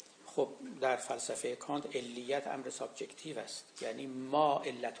 خب در فلسفه کانت علیت امر سابجکتیو است، یعنی ما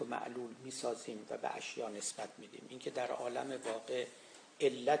علت و معلول میسازیم و به اشیا نسبت میدیم. اینکه در عالم واقع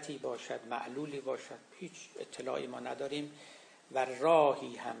علتی باشد معلولی باشد هیچ اطلاعی ما نداریم و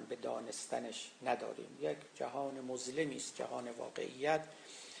راهی هم به دانستنش نداریم. یک جهان مظلمی است جهان واقعیت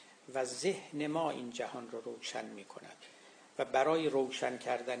و ذهن ما این جهان رو روشن میکند و برای روشن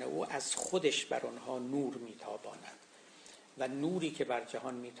کردن او از خودش بر آنها نور میتاباند و نوری که بر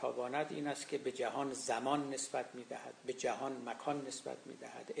جهان میتاباند این است که به جهان زمان نسبت میدهد، به جهان مکان نسبت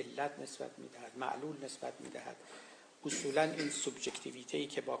میدهد، علت نسبت میدهد، معلول نسبت میدهد. اصولا این سوبژکتیویته‌ای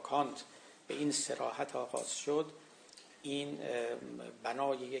که با کانت به این صراحت آغاز شد، این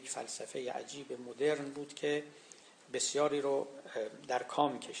بنای یک فلسفه عجیب مدرن بود که بسیاری رو در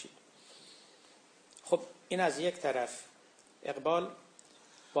کام کشید. خب این از یک طرف. اقبال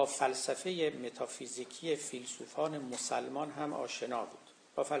با فلسفه متافیزیکی فیلسوفان مسلمان هم آشنا بود.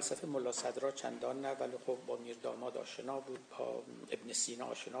 با فلسفه ملا صدرا چندان نه، ولی خب با میرداماد آشنا بود، با ابن سینا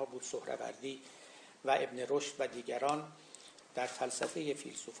آشنا بود، سهروردی و ابن رشد و دیگران. در فلسفه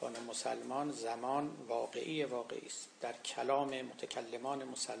فیلسوفان مسلمان زمان واقعی است. در کلام متکلمان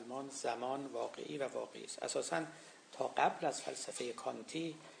مسلمان زمان واقعی و واقعی است. اساساً تا قبل از فلسفه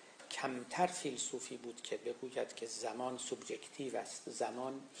کانتی کمتر فیلسوفی بود که بگوید که زمان سوبژکتیو است،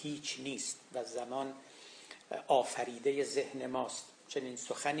 زمان هیچ نیست و زمان آفریده ذهن ماست. چنین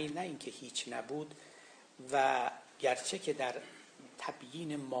سخنی نه اینکه هیچ نبود و گرچه که در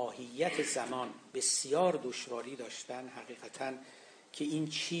تبیین ماهیت زمان بسیار دشواری داشتن، حقیقتاً که این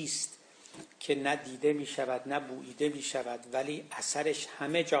چیست که نه دیده می شود نه بوییده می شود ولی اثرش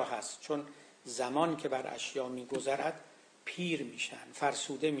همه جا هست، چون زمان که بر اشیا می گذرد پیر میشن،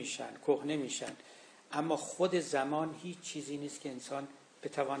 فرسوده میشن، کهنه میشن، اما خود زمان هیچ چیزی نیست که انسان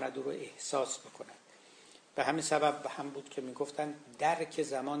بتواند او رو احساس بکند. به همین سبب هم بود که میگفتن درک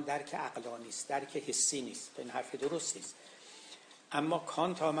زمان درک عقلانی است، درک حسی نیست. این حرف درست نیست. اما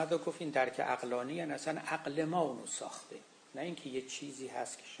کانت آمد و گفت این درک عقلانی، یعنی اصلا عقل ما اونو ساخته، نه اینکه یه چیزی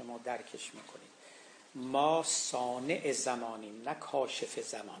هست که شما درکش میکنید. ما صانع زمانیم، نه کاشف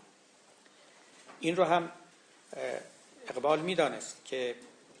زمان. این رو هم اقبال میدانست که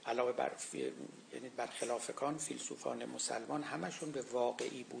علاوه بر یعنی برخلاف کان، فیلسوفان مسلمان همشون به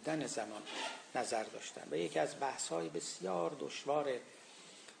واقعی بودن زمان نظر داشتن و یکی از بحث‌های بسیار دشوار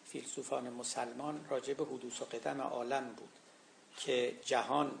فیلسوفان مسلمان راجع به حدوث و قدم عالم بود که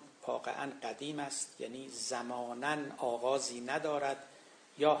جهان واقعا قدیم است، یعنی زماناً آغازی ندارد،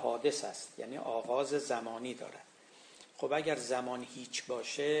 یا حادث است، یعنی آغاز زمانی دارد. خب اگر زمان هیچ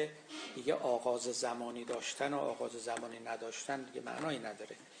باشه دیگه آغاز زمانی داشتن و آغاز زمانی نداشتن دیگه معنایی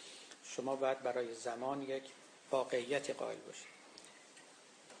نداره. شما باید برای زمان یک واقعیت قائل باشید.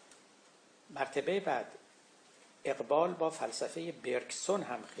 مرتبه بعد اقبال با فلسفه برگسون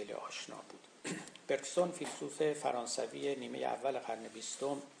هم خیلی آشنا بود. برگسون فیلسوف فرانسوی نیمه اول قرن 20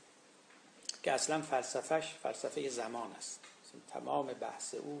 که اصلا فلسفهش فلسفه زمان است. تمام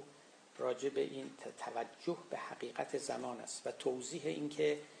بحث او راجع به این توجه به حقیقت زمان است و توضیح این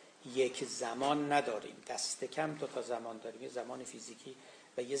که یک زمان نداریم، دست کم دو تا زمان داریم، یه زمان فیزیکی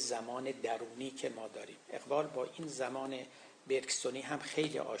و یه زمان درونی که ما داریم. اقبال با این زمان برگسونی هم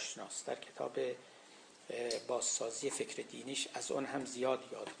خیلی آشناست. در کتاب بازسازی فکر دینیش از اون هم زیاد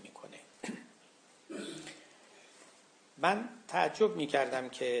یاد میکنه. من تعجب میکردم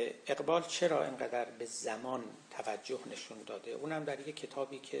که اقبال چرا اینقدر به زمان توجه نشون داده، اونم در یک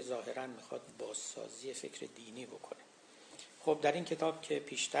کتابی که ظاهراً میخواد بازسازی فکر دینی بکنه. خب در این کتاب که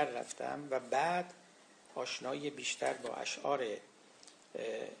پیشتر رفتم و بعد آشنایی بیشتر با اشعار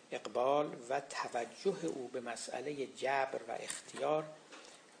اقبال و توجه او به مسئله جبر و اختیار،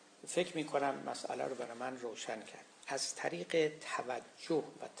 فکر میکنم مسئله رو برای من روشن کرد. از طریق توجه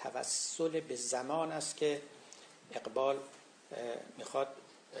و توسل به زمان است که اقبال میخواد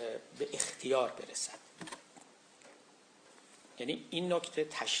به اختیار برسد. یعنی این نکته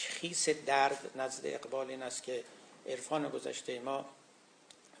تشخیص درد نزد اقبال این است که عرفان گذشته ما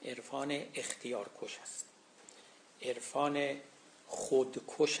عرفان اختیار کش است، عرفان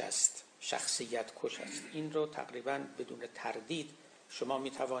خودکش است، شخصیت کش است. این رو تقریبا بدون تردید شما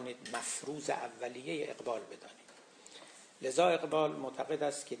میتوانید مفروض اولیه اقبال بدانید. لذا اقبال معتقد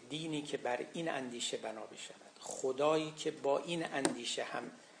است که دینی که بر این اندیشه بنا بشود، خدایی که با این اندیشه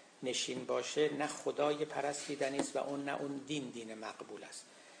هم نشین باشه، نه خدای پرستیدنی است و اون دین مقبول است.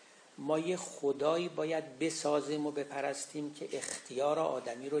 ما یه خدایی باید بسازیم و بپرستیم که اختیار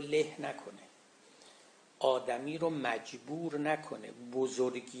آدمی رو له نکنه، آدمی رو مجبور نکنه،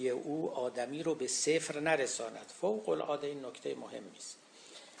 بزرگی او آدمی رو به صفر نرساند. فوق العاده این نکته مهمی است.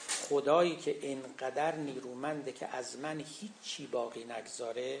 خدایی که اینقدر نیرومنده که از من هیچی باقی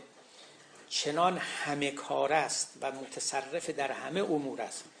نگذاره، چنان همه کار است و متصرف در همه امور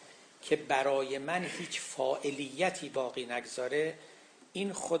است که برای من هیچ فاعلیتی باقی نگذاره،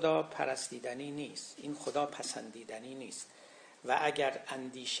 این خدا پرستیدنی نیست، این خدا پسندیدنی نیست. و اگر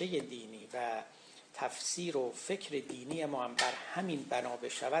اندیشه دینی و تفسیر و فکر دینی ما هم بر همین بنا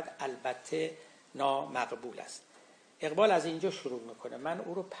بشود، البته نامقبول است. اقبال از اینجا شروع میکنه. من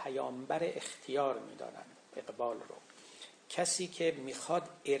او رو پیامبر اختیار میدانم. اقبال رو کسی که میخواد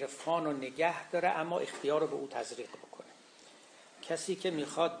عرفان رو نگه داره اما اختیار رو به او تزریق بکنه، کسی که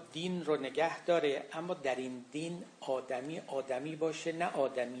میخواد دین رو نگه داره اما در این دین آدمی باشه، نه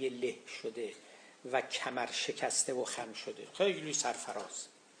آدمی له شده و کمر شکسته و خم شده. خیلی سرفراز.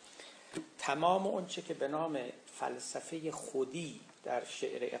 تمام اون چه که به نام فلسفه خودی در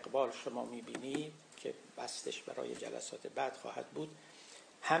شعر اقبال شما میبینید که بستش برای جلسات بعد خواهد بود،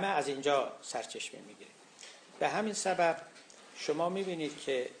 همه از اینجا سرچشمه میگیره. به همین سبب شما میبینید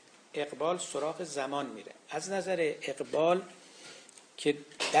که اقبال سراغ زمان میره. از نظر اقبال که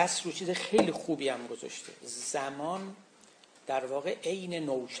دست رو چیز خیلی خوبی هم گذاشته، زمان در واقع عین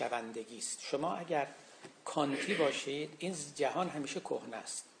نوشوندگی است. شما اگر کانتی باشید، این جهان همیشه کهنه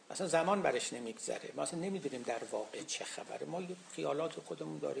است، اصلا زمان برش نمیگذره، ما اصلا نمیدونیم در واقع چه خبره، ما یه خیالات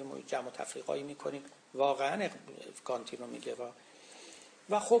خودمون داریم و جمع و تفریقایی میکنیم. واقعا کانتی رو میگه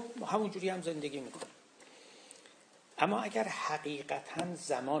و خب همونجوری هم زندگی میکنیم. اما اگر حقیقتا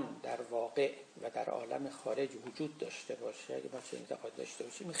زمان در واقع و در عالم خارج وجود داشته باشه، اگه ما چه اعتقاد داشته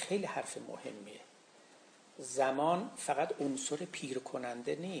باشیم، این خیلی حرف مهمیه. زمان فقط عنصر پیر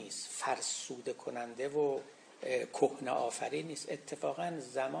کننده نیست، فرسوده کننده و کهنه آفرین نیست. اتفاقا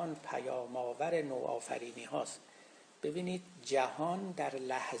زمان پیام آور نوآفرینی هاست. ببینید جهان در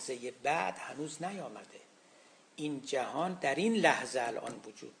لحظه بعد هنوز نیامده. این جهان در این لحظه الان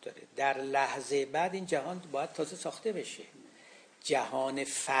وجود داره، در لحظه بعد این جهان باید تازه ساخته بشه. جهان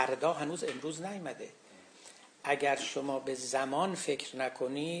فردا هنوز امروز نیامده. اگر شما به زمان فکر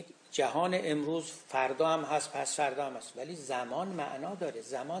نکنید، جهان امروز فردا هم هست، پس فردا هم هست، ولی زمان معنا داره.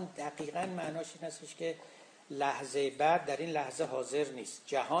 زمان دقیقاً معناش این هستش که لحظه بعد در این لحظه حاضر نیست،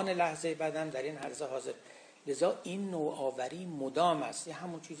 جهان لحظه بعد هم در این لحظه حاضر. لذا این نوآوری مدام است. یه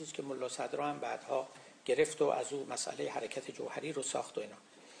همون چیزی که ملا صدرا هم بعدها گرفت و از او مسئله حرکت جوهری رو ساخت و اینا.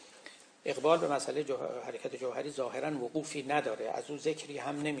 اقبال به مسئله حرکت جوهری ظاهراً وقوفی نداره، از او ذکری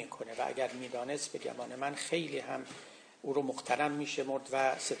هم نمیکنه و اگر میدانست به گمان من خیلی هم او رو محترم میشمرد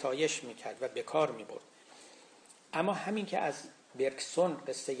و ستایش میکرد و به کار میبرد. اما همین که از برکسون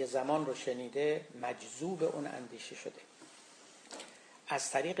قصه زمان رو شنیده مجذوب اون اندیشه شده.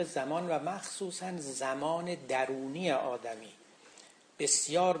 از طریق زمان و مخصوصاً زمان درونی آدمی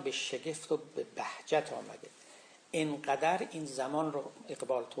بسیار به شگفت و به بهجت آمده. اینقدر این زمان رو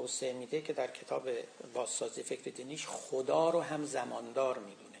اقبال توسعه میده که در کتاب بازسازی فکر دینیش خدا رو هم زماندار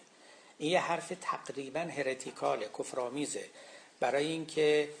میدونه. این یه حرف تقریباً هرتیکاله، کفرآمیزه، برای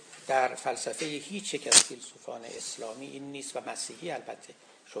اینکه در فلسفه هیچ یک از فیلسوفان اسلامی این نیست و مسیحی البته.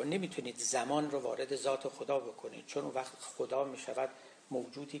 شما نمیتونید زمان رو وارد ذات خدا بکنید، چون اون وقت خدا میشود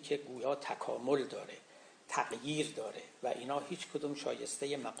موجودی که گویا تکامل داره، تغییر داره و اینا هیچ کدوم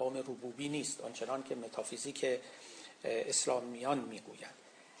شایسته مقام ربوبی نیست، آنچنان که متافیزیک اسلامیان میگویند.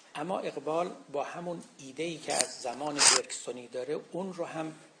 اما اقبال با همون ایده‌ای که از زمان برکسونی داره اون رو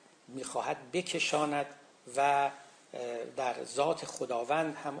هم میخواهد بکشاند و در ذات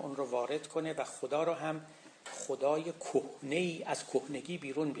خداوند هم اون رو وارد کنه و خدا رو هم خدای کهنه‌ای از کهنگی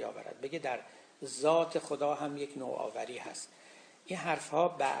بیرون بیاورد، بگه در ذات خدا هم یک نوآوری هست. این حرفها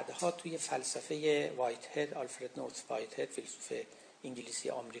بعدها توی فلسفه وایت هد، آلفرد نورث وایت هد، فیلسوف انگلیسی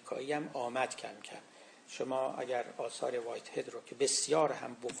آمریکایی هم آمد کم کم. شما اگر آثار وایت هد رو که بسیار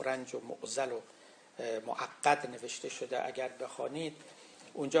هم بغرنج و معضل و معقد نوشته شده اگر بخوانید،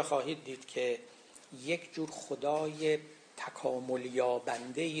 اونجا خواهید دید که یک جور خدای تکامل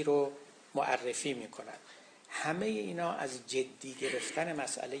یابنده ای رو معرفی میکنند. همه اینا از جدی گرفتن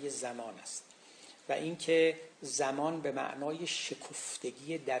مسئله زمان است و اینکه زمان به معنای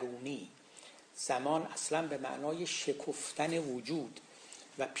شکفتگی درونی، زمان اصلا به معنای شکفتن وجود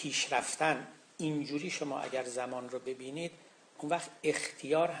و پیشرفتن. اینجوری شما اگر زمان رو ببینید اون وقت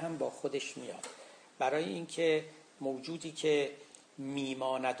اختیار هم با خودش میاد، برای اینکه موجودی که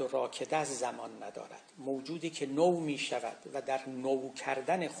میماند و راکده از زمان ندارد، موجودی که نو میشود و در نو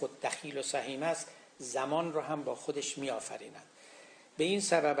کردن خود دخیل و سهیم است، زمان رو هم با خودش میآفریند. به این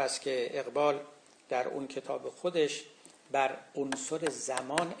سبب است که اقبال در اون کتاب خودش بر عنصر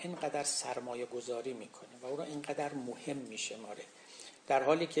زمان اینقدر سرمایه گذاری میکنه و اون رو اینقدر مهم میشماره، در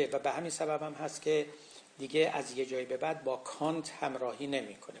حالی که و به همین سبب هم هست که دیگه از یه جایی به بعد با کانت همراهی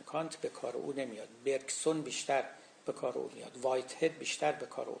نمیکنه. کانت به کار او نمیاد، برکسون بیشتر به کار او میاد، وایت هد بیشتر به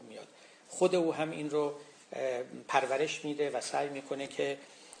کار او میاد. خود او هم این رو پرورش میده و سعی میکنه که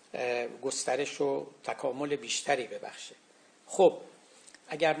گسترش و تکامل بیشتری ببخشه. خب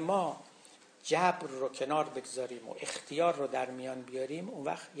اگر ما جبر رو کنار بگذاریم و اختیار رو در میان بیاریم، اون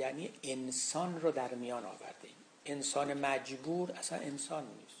وقت یعنی انسان رو در میان آوردیم. انسان مجبور اصلا انسان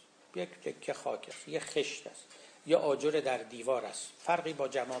نیست، یک تکه خاک است، یک خشت است، یا آجر در دیوار است، فرقی با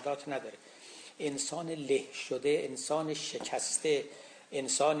جمادات نداره. انسان له شده، انسان شکسته،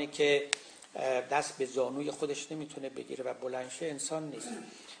 انسانی که دست به زانوی خودش نمیتونه بگیره و بلند شه انسان نیست.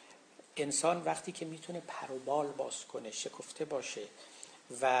 انسان وقتی که میتونه پر و بال باز کنه، شکفته باشه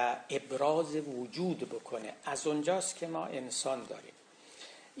و ابراز وجود بکنه، از اونجاست که ما انسان داریم.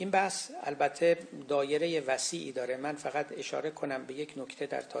 این بحث البته دایره وسیعی داره. من فقط اشاره کنم به یک نکته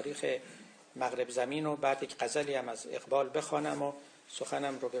در تاریخ مغرب زمین و بعد یک غزلی هم از اقبال بخوانم و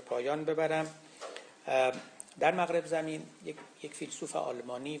سخنم رو به پایان ببرم. در مغرب زمین یک فیلسوف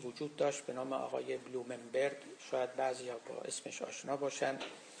آلمانی وجود داشت به نام آقای بلومنبرگ، شاید بعضیا با اسمش آشنا باشن.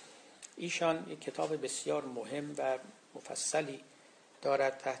 ایشان یک کتاب بسیار مهم و مفصلی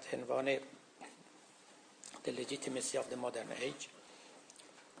دارد تحت عنوان The Legitimacy of the Modern Age،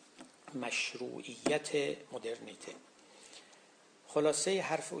 مشروعیت مدرنیته. خلاصه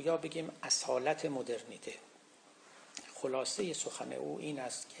حرف او یا بگیم اصالت مدرنیته، خلاصه سخن او این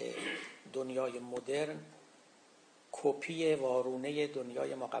است که دنیای مدرن کپی وارونه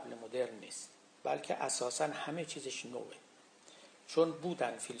دنیای ما قبل مدرن نیست، بلکه اساساً همه چیزش نوه. چون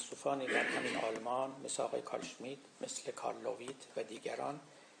بودن فیلسوفانی در همین آلمان مثل آقای کارل شمیت، مثل کارل لویت و دیگران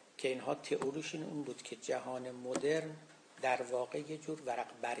که اینها تئوریشون اون بود که جهان مدرن در واقع یه جور ورق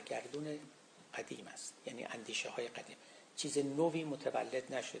برگردون قدیم است، یعنی اندیشه های قدیم. چیز نوی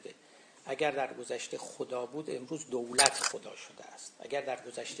متولد نشده. اگر در گذشته خدا بود، امروز دولت خدا شده است. اگر در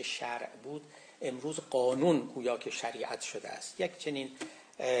گذشته شرع بود، امروز قانون گویا که شریعت شده است. یک چنین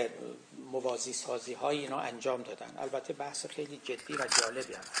موازی سازی های اینا انجام دادن. البته بحث خیلی جدی و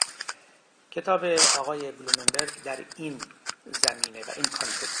جالبی هم هست. کتاب آقای بلومنبرگ در این زمینه و این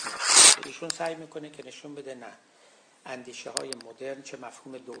کانتکست نوشته. ایشون سعی میکنه که نشون بده نه، اندیشه های مدرن، چه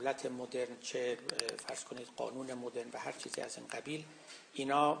مفهوم دولت مدرن، چه فرض کنید قانون مدرن و هر چیزی از این قبیل،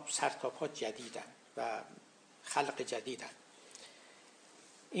 اینا سرتاپا جدیدن و خلق جدیدن.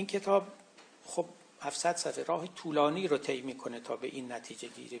 این کتاب خب 700 صفحه راه طولانی رو طی میکنه تا به این نتیجه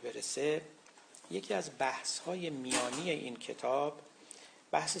گیری برسه. یکی از بحث های میانی این کتاب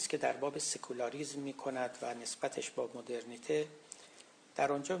بحثی است که در باب سکولاریسم میکند و نسبتش با مدرنیته.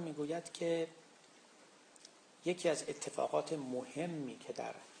 در آنجا میگوید که یکی از اتفاقات مهمی که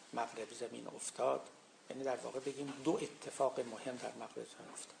در مغرب زمین افتاد، یعنی در واقع بگیم دو اتفاق مهم در مغرب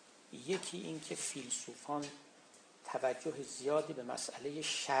زمین افتاد. یکی این که فیلسوفان توجه زیادی به مسئله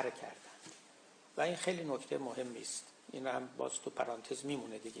شر کردند و این خیلی نکته مهمی است. این هم باز تو پرانتز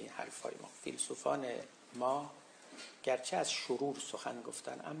میمونه دیگه. این حرفای ما، فیلسوفان ما گرچه از شرور سخن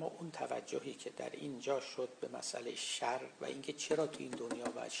گفتن، اما اون توجهی که در اینجا شد به مسئله شر و اینکه چرا تو این دنیا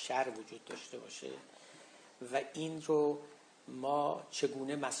باید شر وجود داشته باشه و این رو ما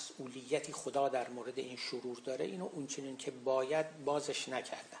چگونه مسئولیتی خدا در مورد این شرور داره، اینو اونچنین که باید بازش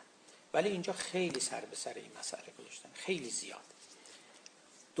نکردن. ولی اینجا خیلی سر به سر این مسئله گذاشتن، خیلی زیاد.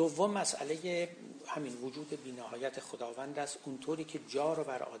 دوم مسئله همین وجود بی‌نهایت خداوند است، اونطوری که جا رو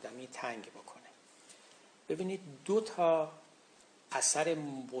بر آدمی تنگ بکنه. ببینید دو تا اثر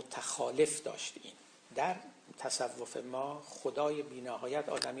متخالف داشت این. در تصوف ما خدای بی‌نهایت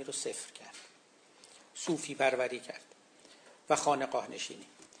آدمی رو صفر کرد، صوفی پروری کرد و خانقاه نشینی.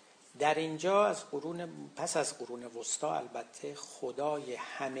 در اینجا پس از قرون وسطا البته خدای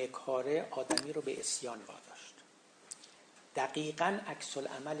همه کاره آدمی رو به عصیان واداشت. دقیقاً عکس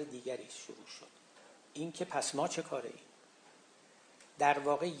العمل دیگری شروع شد. این که پس ما چه کاره ایم؟ در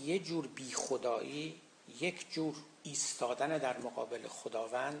واقع یه جور بی خدایی، یک جور ایستادن در مقابل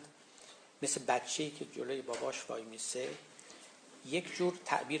خداوند، مثل بچه‌ای که جلوی باباش وای میسه، یک جور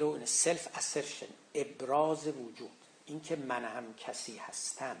تعبیر اون سلف اسرشن، ابراز وجود، این که من هم کسی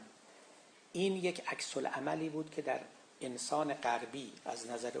هستم. این یک عکس العملی بود که در انسان غربی از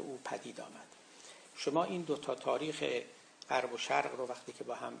نظر او پدید آمد. شما این دو تا تاریخ غرب و شرق رو وقتی که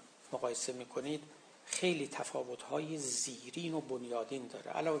با هم مقایسه میکنید، خیلی تفاوت‌های زیرین و بنیادین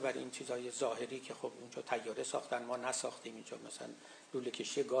داره. علاوه بر این چیزهای ظاهری که خب اونجا طیاره ساختن ما نساختیم، اینجا مثلا لوله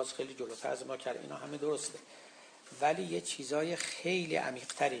کشی گاز خیلی جلوتر از ما کرد، اینا همه درسته، ولی یه چیزای خیلی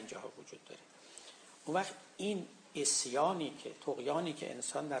عمیق‌تر اینجا وجود داره. اون وقت این عصیانی که طغیانی که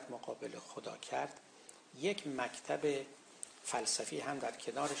انسان در مقابل خدا کرد، یک مکتب فلسفی هم در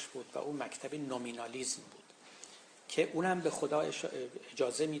کنارش بود و اون مکتب نومینالیسم بود که اونم به خدا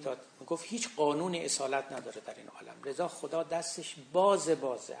اجازه میداد، میگفت هیچ قانون اصالت نداره در این عالم، لذا خدا دستش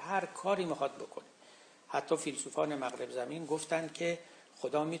بازه هر کاری میخواد بکنه. حتی فیلسوفان مغرب زمین گفتن که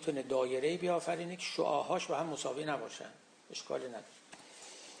خدا میتونه دایره‌ای بیافرینه که شعاعاش با هم مساوی نباشن، اشکالی نداره.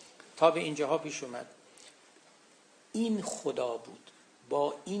 تا به اینجاها پیش اومد. این خدا بود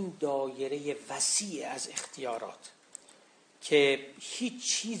با این دایره وسیع از اختیارات که هیچ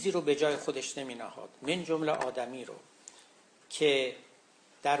چیزی رو به جای خودش نمی نهاد، من جمله آدمی رو، که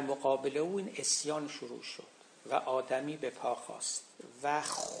در مقابل او این عصیان شروع شد و آدمی به پا خواست و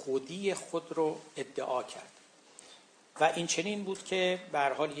خودی خود رو ادعا کرد. و این چنین بود که به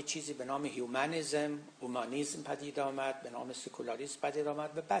هر حال یه چیزی به نام اومانیسم پدید آمد، به نام سکولاریسم پدید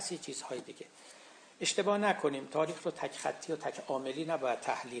آمد و بس یه چیزهای دیگه. اشتباه نکنیم، تاریخ رو تک خطی و تک عاملی نباید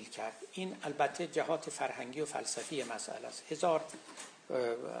تحلیل کرد. این البته جهات فرهنگی و فلسفی مسئله است. هزار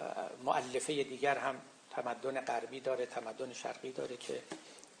مؤلفه دیگر هم تمدن غربی داره، تمدن شرقی داره که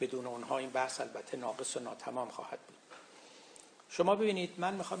بدون اونها این بحث البته ناقص و ناتمام خواهد بود. شما ببینید،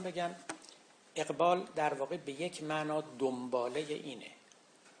 من میخوام بگم اقبال در واقع به یک معنا دنباله اینه،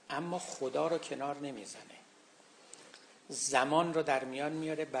 اما خدا رو کنار نمیزنه. زمان رو در میان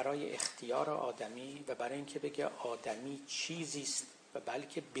میاره برای اختیار آدمی و برای اینکه بگه آدمی چیزی است و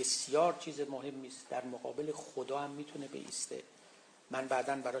بلکه بسیار چیز مهمی است، در مقابل خدا هم میتونه بایسته. من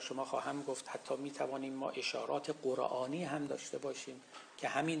بعداً برای شما خواهم گفت حتی میتوانیم ما اشارات قرآنی هم داشته باشیم که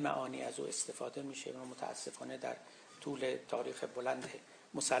همین معانی از او استفاده میشه و متاسفانه در طول تاریخ بلند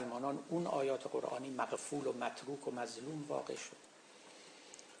مسلمانان اون آیات قرآنی مغفول و متروک و مظلوم واقع شد.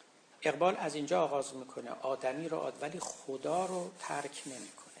 اقبال از اینجا آغاز میکنه، آدمی رو ولی خدا رو ترک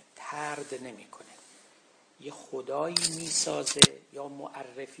نمیکنه، طرد نمیکنه. یه خدایی میسازه یا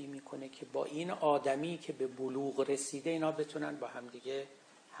معرفی میکنه که با این آدمی که به بلوغ رسیده اینا بتونن با همدیگه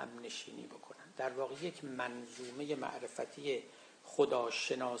همنشینی بکنن. در واقع یک منظومه معرفتی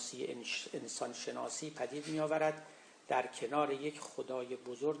خداشناسی، انسانشناسی پدید میآورد، در کنار یک خدای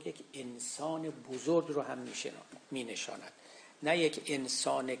بزرگ یک انسان بزرگ رو هم می نشاند. نه یک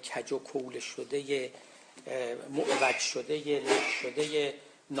انسان کج و کول شده، معوج شده، لک شده،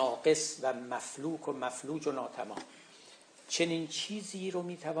 ناقص و مفلوک و مفلوج و ناتمام. چنین چیزی رو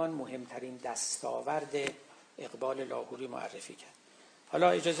میتوان مهمترین دستاورد اقبال لاهوری معرفی کرد. حالا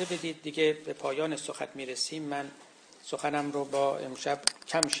اجازه بدید دیگه به پایان سخن میرسیم. من سخنم رو با امشب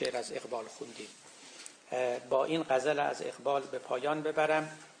کم شعر از اقبال خوندیم، با این غزل از اقبال به پایان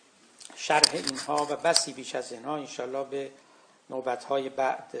ببرم. شرح اینها و بسی بیش از اینها انشالله به نوبتهای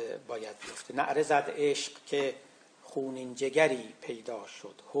بعد باید بیفته. نعره زد عشق که خونین جگری پیدا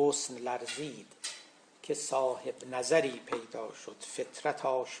شد، حسن لرزید که صاحب نظری پیدا شد، فطرت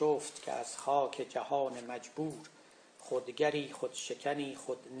آشفت که از خاک جهان مجبور، خودگری خودشکنی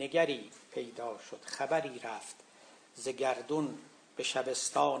خودنگری پیدا شد، خبری رفت ز گردون به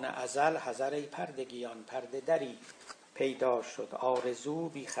شبستان ازل، حذر ای پردگیان پرده دری پیدا شد، آرزو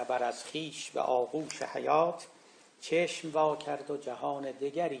بی خبر از خویش به آغوش حیات، چشم وا کرد و جهان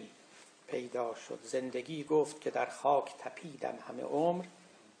دگری پیدا شد، زندگی گفت که در خاک تپیدم همه عمر،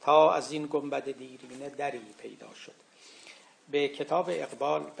 تا از این گنبد دیرینه دری پیدا شد. به کتاب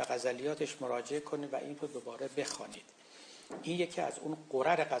اقبال به غزلیاتش مراجعه کنید و این رو دوباره بخوانید. این یکی از اون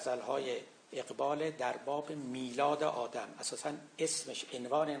قرر غزلهای اقبال در باب میلاد آدم. اساساً اسمش،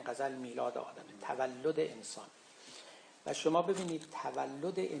 عنوان این غزل میلاد آدم، تولد انسان. و شما ببینید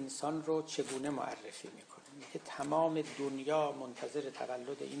تولد انسان رو چگونه معرفی میکنه. که تمام دنیا منتظر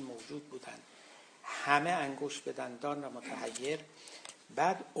تولد این موجود بودن، همه انگشت به دندان و متحیر.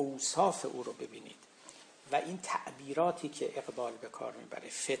 بعد اوصاف او رو ببینید و این تعبیراتی که اقبال به کار میبره.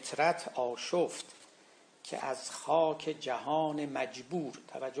 فطرت آشفت که از خاک جهان مجبور،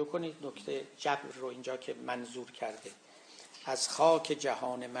 توجه کنید نکته جبر رو اینجا که منظور کرده، از خاک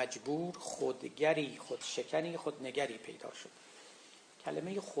جهان مجبور، خودگری خودشکنی خودنگری پیدا شد.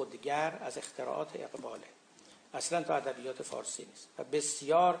 کلمه خودگر از اختراعات اقباله، اصلا تو ادبیات فارسی نیست و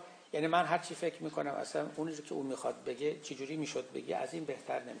بسیار، یعنی من هرچی فکر میکنم اصلا اونی رو که اون میخواد بگه چجوری میشد بگه، از این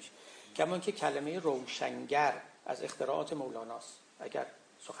بهتر نمیشه. کما که کلمه روشنگر از اختراعات مولاناست. اگر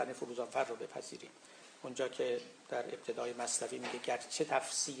سخن فروزانفر رو بپذیریم، اونجا که در ابتدای مثنوی میگه گرچه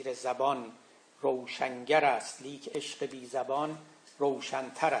تفسیر زبان روشنگر است، لیک عشق بی زبان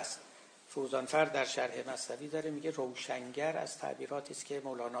روشنتر است. فروزانفر در شرح مثنوی داره میگه روشنگر از تعبیراتی است که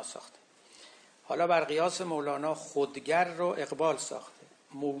مولانا ساخته. حالا بر قیاس مولانا خودگر رو اقبال ساخته.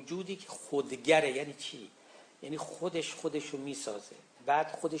 موجودی که خودگره یعنی چی؟ یعنی خودشو میسازه،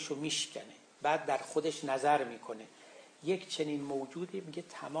 بعد خودشو میشکنه، بعد در خودش نظر میکنه. یک چنین موجودی میگه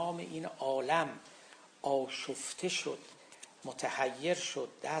تمام این عالم آشفته شد، متحیر شد،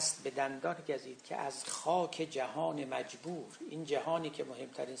 دست به دندان گزید که از خاک جهان مجبور، این جهانی که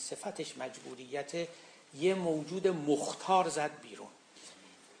مهمترین صفتش مجبوریت، یه موجود مختار زد بیرون.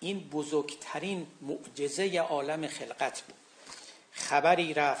 این بزرگترین معجزه عالم خلقت بود.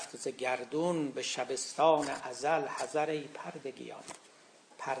 خبری رفت ز گردون به شبستان ازل، حذر ای پردگیان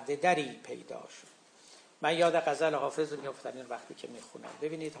پرده دری پیدا شد. من یاد غزل حافظ میافتم این وقتی که میخونم.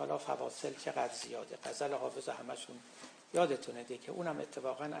 ببینید حالا فواصل چقدر زیاده. غزل حافظ همشون یادتونه دیگه که اونم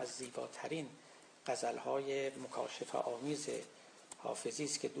اتفاقا از زیباترین غزلهای مکاشفه آمیز حافظی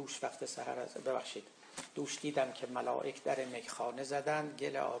است که دوش وقت سحر دوش دیدم که ملائک در میخانه زدند،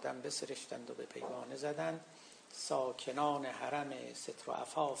 گل آدم بسرشتند و به پیمانه زدند، ساکنان حرم ستر و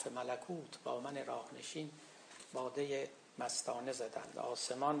عفاف ملکوت با من راهنشین باده مستانه زدند،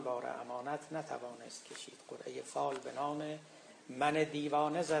 آسمان بار امانت نتوانست کشید، قرعه فال به نام من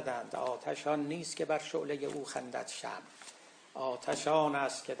دیوانه زدند، آتشان نیست که بر شعله او خندد شمع، آتشان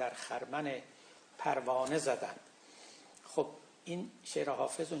است که در خرمن پروانه زدند. خب این شعر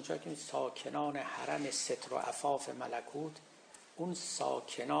حافظ اونجا که ساکنان حرم ستر و عفاف ملکوت، اون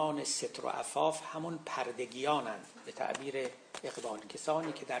ساکنان ستر و عفاف همون پردگیانند به تعبیر اقبال،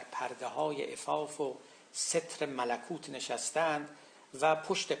 کسانی که در پرده های عفاف و ستر ملکوت نشستند و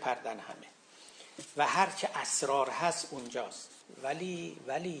پشت پردن همه و هر چه اسرار هست اونجاست.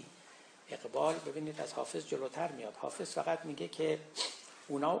 ولی اقبال ببینید از حافظ جلوتر میاد. حافظ فقط میگه که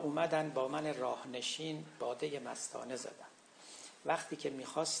اونا اومدن با من راهنشین باده مستانه زدن. وقتی که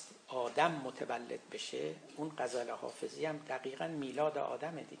میخواست آدم متولد بشه، اون غزل حافظی هم دقیقاً میلاد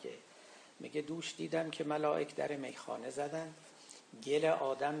آدمه دیگه. میگه دوش دیدم که ملائک در میخانه زدن، گل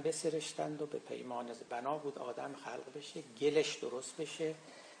آدم بسرشتند و به پیمان بنا بود آدم خلق بشه، گلش درست بشه.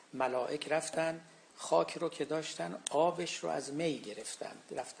 ملائک رفتن خاک رو که داشتن آبش رو از می گرفتن،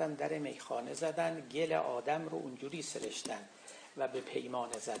 رفتن در میخانه زدن، گل آدم رو اونجوری سرشتن و به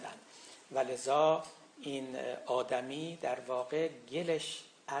پیمانه زدن و لذا این آدمی در واقع گلش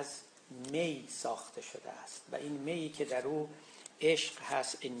از می ساخته شده است و این می که در او عشق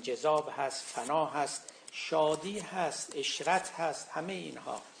هست، انجذاب هست، فنا هست، شادی هست، عشرت هست، همه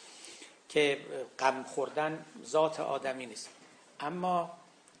اینها که غم خوردن ذات آدمی نیست. اما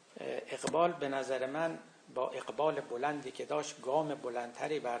اقبال به نظر من با اقبال بلندی که داشت گام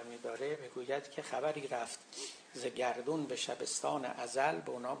بلندتری برمیداره، میگوید که خبری رفت ز گردون به شبستان ازل،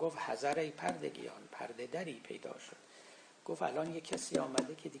 به اونا گفت حذر ای پردگیان، پرده دری پیدا شد. گفت الان یه کسی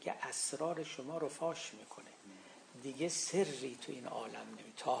آمده که دیگه اسرار شما رو فاش میکنه، دیگه سری تو این عالم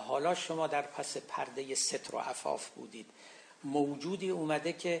نمی. تا حالا شما در پس پرده ستر و عفاف بودید، موجودی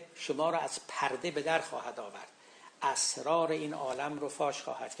اومده که شما رو از پرده به در خواهد آورد، اسرار این عالم رو فاش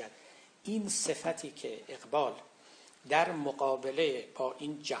خواهد کرد. این صفتی که اقبال در مقابله با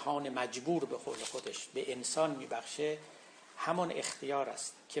این جهان مجبور به قول خودش به انسان میبخشه، همون اختیار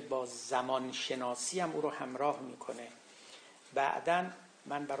است که با زمان شناسی هم او رو همراه میکنه. بعداً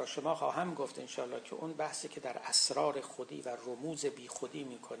من برای شما خواهم گفت انشالله که اون بحثی که در اسرار خودی و رموز بی خودی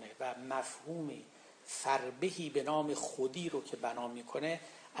میکنه و مفهومی فربهی به نام خودی رو که بنا میکنه،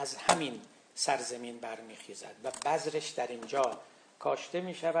 از همین سرزمین برمیخیزد و بذرش در اینجا کاشته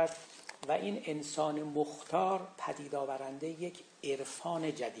میشود و این انسان مختار پدید آورنده یک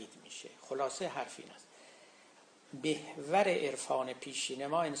عرفان جدید میشه. خلاصه حرف این است، محور عرفان پیشین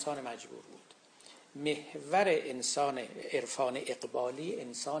ما انسان مجبور بود، محور انسان عرفان اقبالی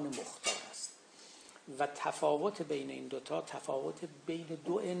انسان مختار است و تفاوت بین این دوتا تفاوت بین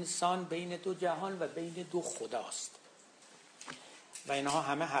دو انسان، بین دو جهان و بین دو خداست و اینها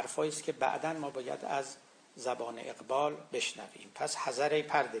همه حرفایی است که بعداً ما باید از زبان اقبال بشنویم. پس حذر ای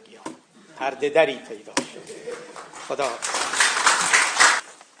پردگیان، پرده دری پیدا شد. خدا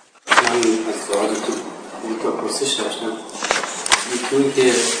من از سوالتون یک پرسش داشتم. یکی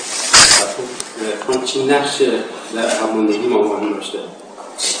که همچین نقش در هماندهی ما مهم داشته،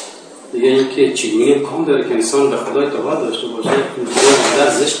 دیگه اینکه چگونه امکان داره که انسان به خدا اعتقاد داشته باشه، اینجا در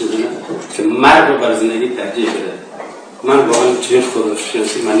زشت میدونه که مرگ رو بر زندگی ترجیح بده. من واقعا چنین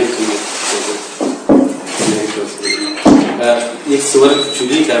خودشناسی من نمیتونم. یک سوال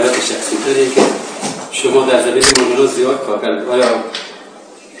کوچولی که البته شخصی تره که شما در زمینه مولانا زیاد کار کردید، آیا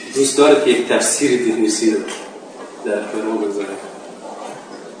دوست دارید که یک تفسیر دینیسی رو در فرمان بذارید؟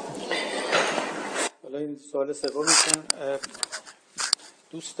 حالا این سوال سومیشون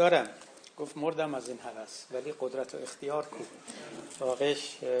دوست دارم، گفت مردم از این هوس، ولی قدرت و اختیار کو؟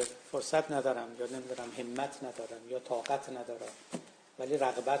 واقعش فرصت ندارم یا نمیدونم همت ندارم یا طاقت ندارم، ولی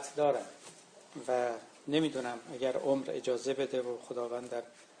رغبت دارم و نمیدونم اگر عمر اجازه بده و خداوند در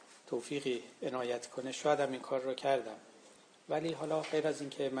توفیقی عنایت کنه شاید هم این کار رو کردم. ولی حالا غیر از این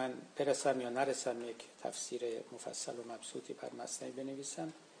که من برسم یا نرسم یک تفسیر مفصل و مبسوطی بر مثنوی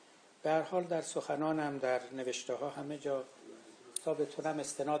بنویسم، به هر حال در سخنانم در نوشته ها همه جا تا بتونم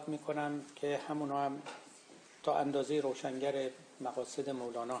استناد میکنم که همونا هم تا اندازه روشنگر مقاصد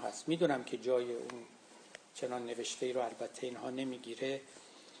مولانا هست. میدونم که جای اون چنان نوشته ای رو البته اینها نمیگیره،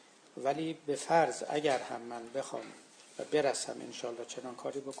 ولی به فرض اگر هم من بخوام و برسم انشالله چنان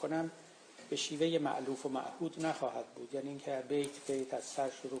کاری بکنم، به شیوه مألوف و معهود نخواهد بود. یعنی اینکه بیت از سر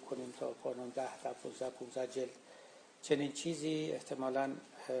شروع کنیم تا پایان 10 تا 15 جلد، چنین چیزی احتمالاً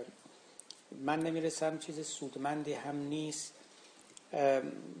من نمیرسم، چیز سودمندی هم نیست.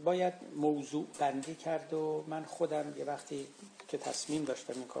 باید موضوع بندی کرد و من خودم یه وقتی که تصمیم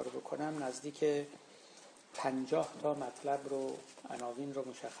داشتم این کارو بکنم نزدیک 50 تا مطلب رو، عناوین رو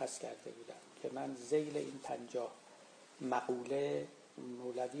مشخص کرده بودم که من ذیل این 50 مقوله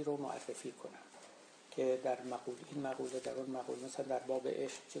مولوی رو معرفی کنم که در این مقوله در اون مقوله، مثلا در باب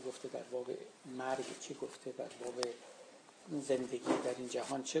عشق چه گفته، در باب مرگ چه گفته، در باب زندگی در این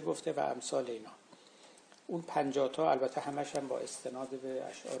جهان چه گفته و امثال اینا. اون 50 تا البته همش هم با استناد به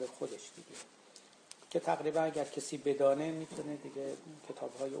اشعار خودش دیگه، که تقریبا اگر کسی بدانه میتونه دیگه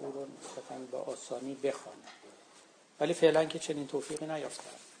کتاب‌های او رو نسبتاً با آسانی بخونه، ولی فعلا که چنین توفیقی نیافتم.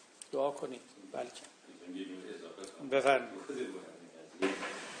 دعا کنید. بلکه بفرمایید.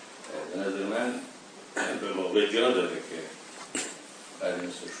 به نظر من به واقع جا داره که برای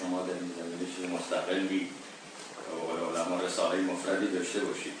مثل شما در این زمینه چیز مستقلی و علما رساله مفردی داشته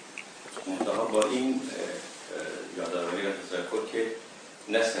باشید، منتها با این یادآوری و تذکر که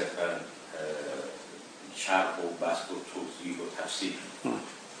نه صرفاً شرح و بسط و توضیح و تفسیر،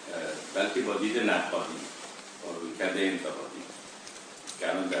 بلکه با دید نقادی، با رویکرد انتقادی که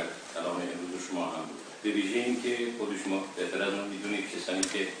الان در کلام امروز شما هم بود. به ویژه این که خود شما بهتر از من میدونید کسانی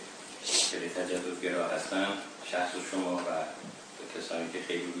که خیلی تجددگرا هستن، شخص شما و کسانی که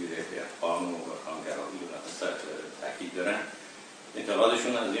خیلی روی عرفان و عرفانگرایی تاکید دارن،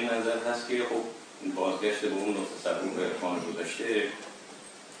 انتقادشون از این نظر هست که خب بازگشت به اون نقطه صفوف عرفان گذشته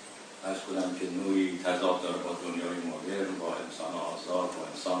از خودم که نوعی تضاد داره با دنیای مدرن، با انسان آزاد، با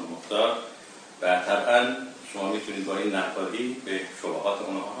انسان مختار، و طبعا شما میتونید با این نقادی به شبهات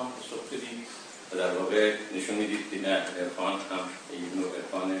اونها هم پاسخ بدید و در واقع نشون میدید که نه، عرفان هم یک نوع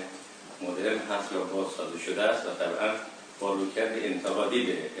عرفان مدرن هست یا بازسازی شده است و طبعا با رویکرد انتقادی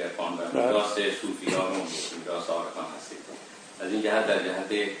به عرفان و میراث صوفیان و میراث عارفان هستید. از این جهت در جهت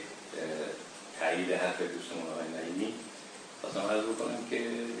تایید حرف دوستمون آقای نعیمی خواستم عرض بکنم که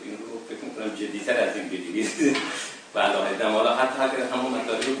این رو فکر می‌کنم جدی‌تر از این بگیرید و علاوه بر حالا حتی همون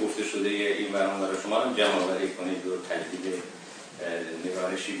مطالب گفته شده این برام برای شما رو جمع آوری کنید و تجدید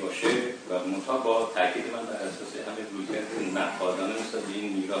نگارشی باشه و منتها با تاکید من بر اساس همین رویکرد نقادانه مثل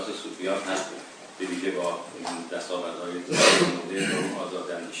این میراث صوفیان هست، به ویژه با این دستاوردهای مدرن و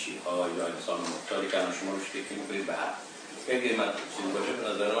آزاداندیشی‌ها یا انسان مختاری که الان شما روش فکر می‌کنید به هم خیلی من چیزی باشه به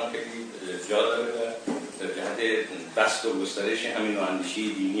نظر من خیلی جا داره در جهت بسط و گسترش همین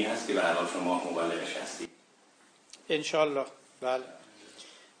نواندیشی دینی هست که به هر حال شما مبلغش هستید. انشالله. بله.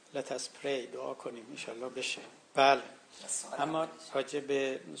 Let us pray. دعا کنیم انشالله بشه. بله. اما راجع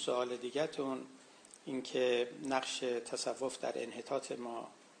به سوال دیگه‌تون، اینکه نقش تصوف در انحطاط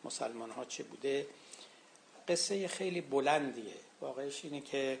ما مسلمان ها چه بوده، قصه خیلی بلندیه. واقعش اینه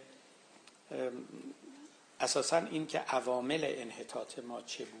که اساساً این که عوامل انحطاط ما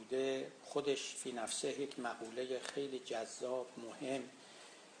چه بوده خودش فی نفسه یک مقوله خیلی جذاب، مهم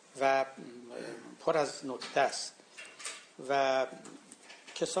و پر از نکته است و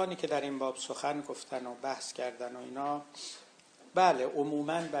کسانی که در این باب سخن گفتن و بحث کردن و اینا، بله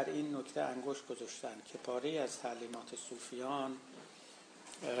عموماً بر این نکته انگشت گذاشتن که پاره از تعلیمات صوفیان،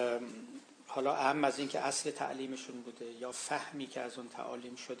 حالا اهم از این که اصل تعلیمشون بوده یا فهمی که از اون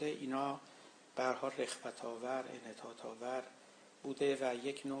تعالیم شده، اینا به هر حال رغبت آور، انحطاط آور بوده و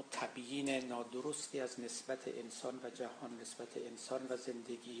یک نوع تبیین نادرستی از نسبت انسان و جهان، نسبت انسان و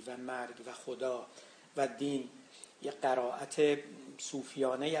زندگی و مرگ و خدا و دین، یک قرائت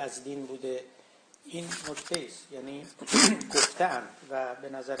صوفیانه از دین بوده. این نکته است، یعنی گفتن و به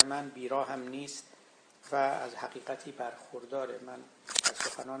نظر من بیراه هم نیست و از حقیقتی برخورداره. من از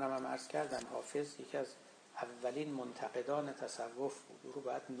سخنانم هم عرض کردم حافظ یکی از اولین منتقدان تصوف بود، او رو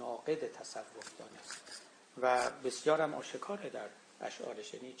باید ناقد تصوف دانست و بسیارم آشکاره در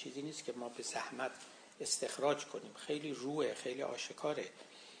اشعارش، یعنی چیزی نیست که ما به زحمت استخراج کنیم، خیلی روحه، خیلی آشکاره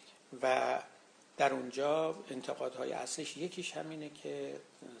و در اونجا انتقادهای اصلیش یکیش همینه که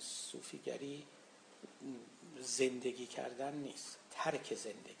صوفیگری زندگی کردن نیست، ترک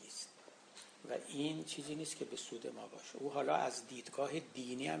زندگی است و این چیزی نیست که به سود ما باشه. او حالا از دیدگاه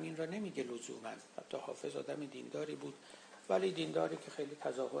دینی هم این را نمیگه لزوما، حتی حافظ آدم دینداری بود ولی دینداری که خیلی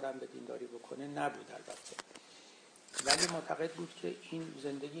تظاهرم به دینداری بکنه نبود البته، ولی معتقد بود که این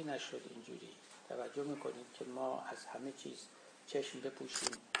زندگی نشد اینجوری. توجه میکنید که ما از همه چیز چشم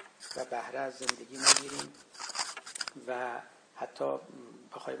بپوشیم و بهره از زندگی نگیریم و حتی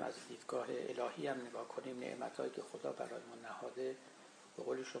بخوایم از دیدگاه الهی هم نگاه کنیم، نعمتایی که خدا برای ما نهاده، به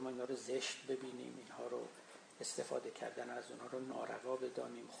قول شما اینا رو زشت ببینیم، اینها رو استفاده کردن از اونها رو ناروا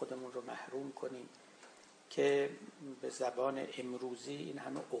بدانیم، خودمون رو محروم کنیم که به زبان امروزی این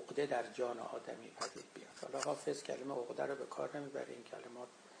همه عقده در جان آدمی پدید بیاد. حالا حافظ کلمه عقده رو به کار نمیبره، این کلمات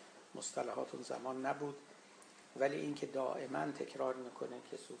مصطلحات اون زمان نبود، ولی این که دائما تکرار میکنه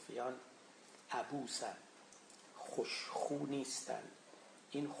که صوفیان عبوسن، خوشخو نیستن،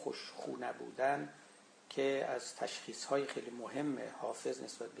 این خوشخو نبودن که از تشخیصهای خیلی مهم حافظ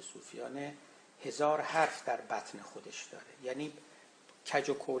نسبت به صوفیانه 1000 حرف در بطن خودش داره، یعنی کج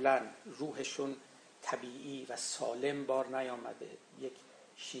و کولن، روحشون طبیعی و سالم بار نیامده، یک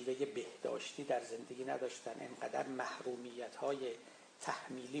شیوه بهداشتی در زندگی نداشتن، انقدر محرومیت‌های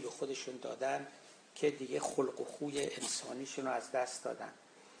تحمیلی به خودشون دادن که دیگه خلق و خوی انسانیشون رو از دست دادن.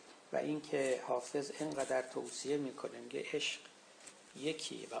 و این که حافظ اینقدر توصیه میکنه میگه عشق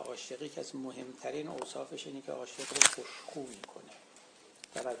یکی و عاشقی که از مهمترین اوصافش اینه که عاشق رو خوشخو میکنه.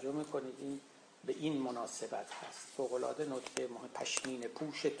 توجه میکنید این به این مناسبت هست. فوق‌العاده نکته مهم، پشمین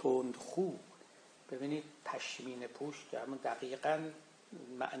پوش تندخو. ببینید پشمین پوش که همون دقیقاً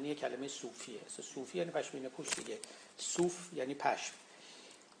معنی کلمه صوفیه. صوفی یعنی پشمین پوش دیگه، صوف یعنی پشم،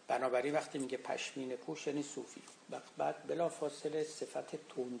 بنابراین وقتی میگه پشمین پوش یعنی صوفی. بعد بلافاصله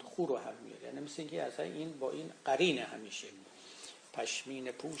صفت تندخو رو هم میاره، یعنی مثل اینکه اصلا این با این قرینه همیشه.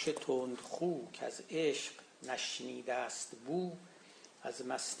 پشمین پوش تندخو که از عشق نشنیده است بو، از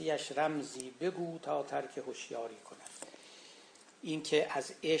مستیش رمزی بگو تا ترک هوشیاری کند. این که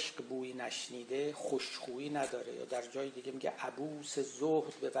از عشق بوی نشنیده خوشخویی نداره. یا در جای دیگه میگه عبوس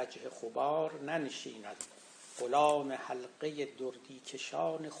زهد به وجه خبار ننشیند، غلام حلقه دردی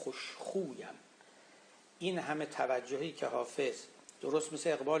کشان خوشخویم. این همه توجهی که حافظ، درست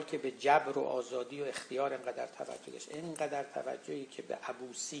مثل اقبال که به جبر و آزادی و اختیار انقدر توجه داشت، اینقدر توجهی که به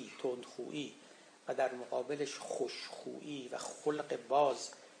عبوسی، تندخویی و در مقابلش خوشخویی و خلق باز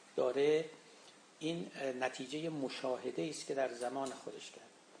داره، این نتیجه مشاهده است که در زمان خودش کرد.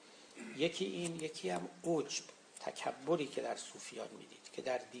 یکی این، یکی هم عجب، تکبری که در صوفیان میدید که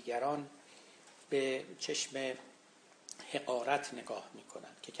در دیگران به چشم حقارت نگاه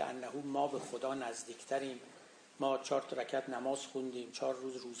میکنند، که انه ما به خدا نزدیکتریم، ما 4 رکعت نماز خوندیم، 4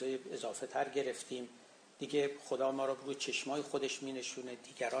 روز روزه اضافه تر گرفتیم، دیگه خدا ما رو روی چشمای خودش مینشونه،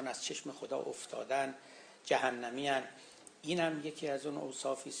 دیگران از چشم خدا افتادن، جهنمیان. این هم یکی از اون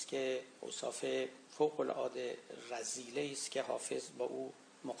اوصافی است که اوصاف فوق العاده رذیله است که حافظ با او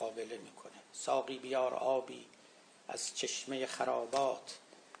مقابله میکنه. ساقی بیار آبی از چشمه خرابات،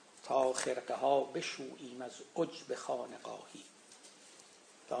 تا خرقه ها بشوییم از عجب خانقاهی.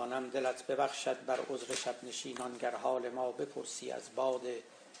 دانم دلت ببخشد بر عذر شب نشینان، گر حال ما بپرسی از باد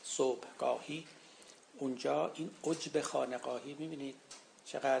صبحگاهی. اونجا این عجب خانقاهی میبینید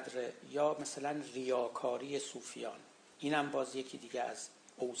چقدر، یا مثلا ریاکاری صوفیان، اینم باز یکی دیگه از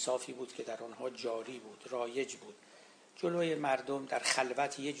اوصافی بود که در آنها جاری بود، رایج بود. جلوی مردم در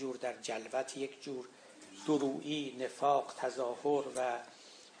خلوت یه جور، در جلوت یک جور، درویی، نفاق، تظاهر، و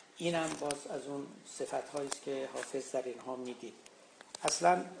اینم باز از اون صفت‌هایی است که حافظ در اینها میدید.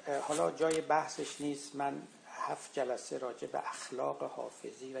 اصلا حالا جای بحثش نیست، من 7 جلسه راجع به اخلاق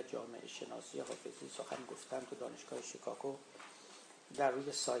حافظی و جامعه شناسی حافظی سخن گفتم تو دانشگاه شیکاگو، در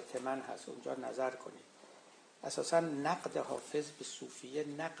روی سایت من هست، اونجا نظر کنید. اساسا نقد حافظ به صوفیه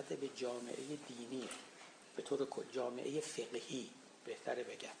نقد به جامعه دینی، به طور کل جامعه فقهی بهتره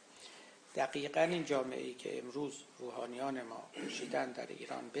بگم. دقیقاً این جامعه‌ای که امروز روحانیان ما کوشیدن در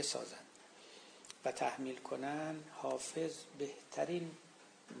ایران بسازن و تحمیل کنن، حافظ بهترین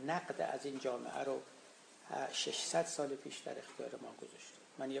نقد از این جامعه رو 600 سال پیش در اختیار ما گذاشت.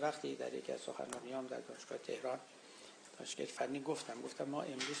 من یه وقتی در یکی از سخنرانیام در دانشگاه تهران، دانشگاه فنی، گفتم ما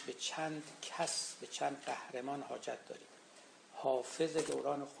امروز به چند کس، به چند قهرمان حاجت داریم. حافظ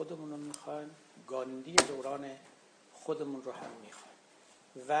دوران خودمون رو میخوایم، گاندی دوران خودمون رو هم میخوایم،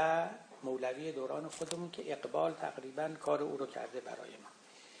 و مولوی دوران خودمون که اقبال تقریباً کار او رو کرده برای ما.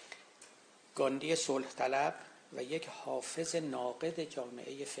 گاندی صلح طلب و یک حافظ ناقد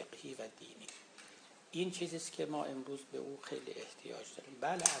جامعه فقهی و دینی. این چیزیست که ما امروز به او خیلی احتیاج داریم.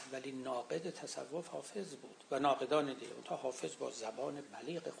 بله، اولین ناقد تصوف حافظ بود و ناقدان دیگه، اونتا حافظ با زبان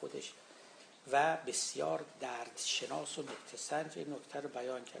بلیغ خودش و بسیار دردشناس و نکته‌سنج این نکته رو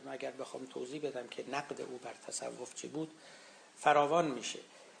بیان کرد. من اگر بخوام توضیح بدم که نقد او بر تصوف چی بود، فراوان میشه،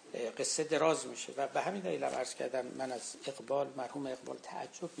 قصه دراز میشه، و به همین دلیل عرض کردم من از اقبال، مرحوم اقبال،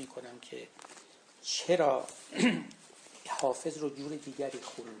 تعجب میکنم که چرا حافظ رو جور دیگری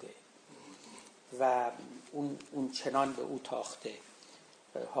خونده و اون چنان به او تاخته.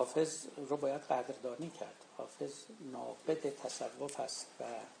 حافظ رو باید قدردانی کرد. حافظ ناقد تصوف است و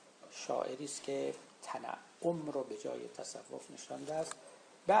شاعری است که تنعم رو به جای تصوف نشانده است،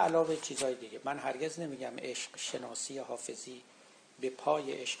 به علاوه چیزهای دیگه. من هرگز نمیگم عشق شناسی حافظی به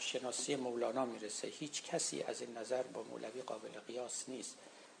پای عشق شناسی مولانا میرسه. هیچ کسی از این نظر با مولوی قابل قیاس نیست.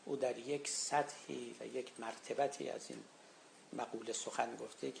 او در یک سطحی و یک مرتبتی از این مقوله سخن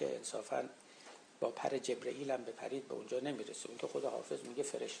گفته که انصافاً با پر جبرئیل هم بپرید به اونجا نمیرسه. اون که خود حافظ میگه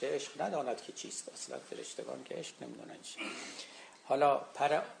فرشته عشق نداند که چیست، اصلا فرشتگان که عشق نمیدونن چی. حالا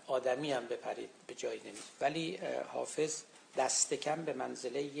پر آدمی هم بپرید به جایی نمیرسه. ولی حافظ دست کم به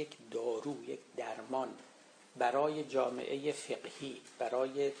منزله یک دارو، یک درمان برای جامعه فقهی،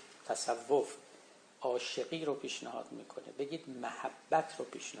 برای تصوف، عاشقی رو پیشنهاد میکنه، بگید محبت رو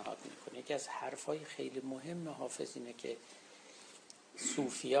پیشنهاد میکنه. یکی از حرفای خیلی مهم حافظ اینه که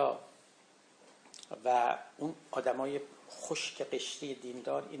صوفیا و اون آدمای خشک قشری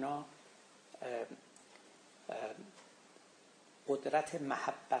دیندار، اینا قدرت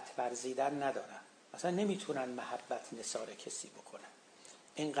محبت ورزیدن ندارن، مثلا نمیتونن محبت نثار کسی بکنن،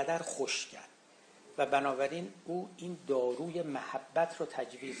 اینقدر خشکن، و بنابراین او این داروی محبت رو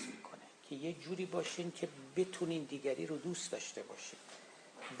تجویز میکنه که یه جوری باشین که بتونین دیگری رو دوست داشته باشین،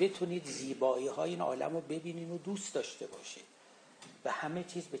 بتونید زیبایی های این عالم رو ببینین و دوست داشته باشین، و همه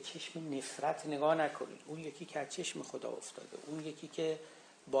چیز به چشم نفرت نگاه نکنید. اون یکی که از چشم خدا افتاده، اون یکی که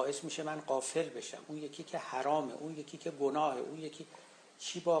باعث میشه من غافل بشم، اون یکی که حرامه، اون یکی که گناهه، اون یکی،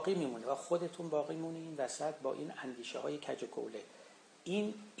 چی باقی میمونه؟ و خودتون باقی مونه این وسط با این اندیشه های کج و کوله.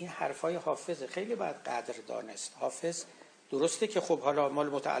 این حرفای حافظ خیلی باید قدر دانست. حافظ درسته که خب حالا مال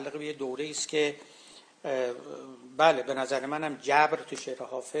متعلق به یه دوره است که بله به نظر منم جبر تو شعر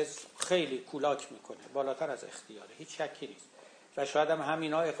حافظ خیلی کولاک میکنه، بالاتر از اختیاره، هیچ شکی نیست و شاید هم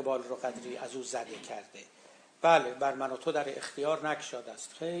همینا اقبال رو قدری از او زده کرده. بله بر من و تو در اختیار نگشاد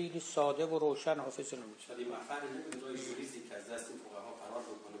است، خیلی ساده و روشن حافظ اینو میگه. ولی مفهوم نمیدونه یوریزی که از دست این فقها فرار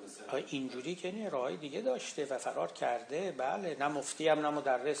بکنه مثلا اینجوری که نه، راهی دیگه داشته و فرار کرده. بله نه مفتی هم، نه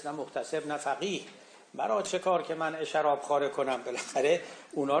مدرس، نه محتسب، نه فقیه، برای چه کار که من شراب خاره کنم؟ بالاخره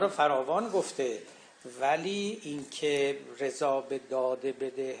اونا رو فراوان گفته. ولی اینکه رضا به داده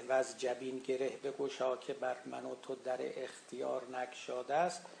بده و از جبین گره بگشا که بر من و تو در اختیار نگشاده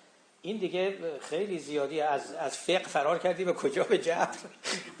است، این دیگه خیلی زیادی از فقه فرار کردی به کجا؟ به جبر.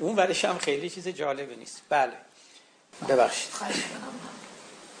 اون ورش هم خیلی چیز جالبی نیست. بله ببخشید.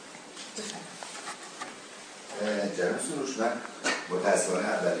 جناب سروش، من متاسفانه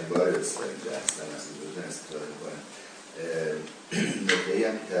اولین بار استفاده هستم از این دوزن استفاده میکنم. نکته‌ای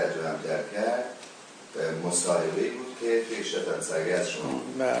هم که توجهم کرد مصاحبه‌ای بود که توی شتان ساگه از شما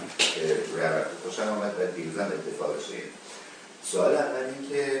که روی عمرت خوشم آمد و دیروزم اتفاق شد. سوال اول این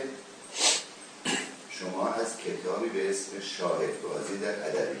که شما از کتابی به اسم شاهدبازی در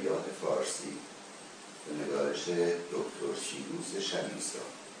ادبیات فارسی به نگارش دکتر سیروس شمیسا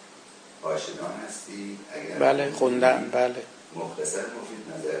آشنا هستی؟ اگر بله خوندم. بله مختصر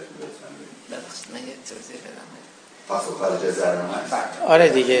مفید نظرتون لطفاً بگید. ببخشید من یه توضیح بدم. پاسخ خارج از زرنامه است؟ آره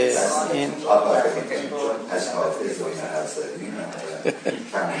دیگه این از حافظ و این حرف زدیم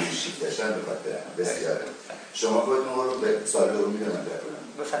کمونی شیفتشن بخاطر بسیاره. شما خودتون رو به سوال رو میدونم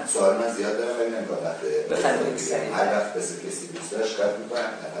بکنم. سوال من زیاد دارم ولی نمی‌کنم وقت هر وقت بسید کسی دوست داشت خط میکنم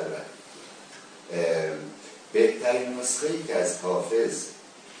هر وقت. بهترین نسخه‌ای که از حافظ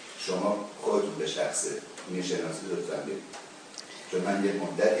شما خودتون به شخصه میشناسید لطفاً بگید، چون من یه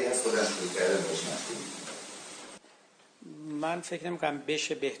مدتی از خودم شروع کردم باش مشغول. من فکر نمی‌کنم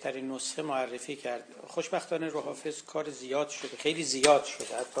بشه بهترین نسخه معرفی کرد. خوشبختانه رو حافظ کار زیاد شده، خیلی زیاد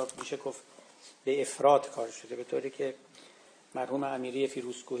شده، حتی میشه گفت به افراط کار شده، به طوری که مرحوم امیری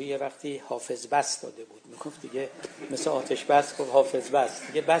فیروزکوهی یه وقتی حافظ بس داده بود، میگفت دیگه مثل آتش بس، گفت حافظ بس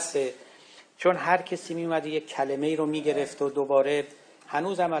دیگه بسه، چون هر کسی میومد یک کلمه‌ای رو میگرفت و دوباره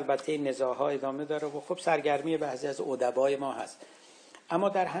هنوزم البته این نزاع‌ها ادامه داره و خب سرگرمی بعضی از ادبای ما هست. اما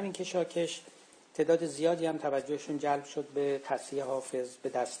در همین کشاکش تعداد زیادی هم توجهشون جلب شد به تصحیح حافظ، به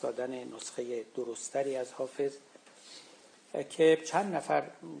دست دادن نسخه درستری از حافظ که چند نفر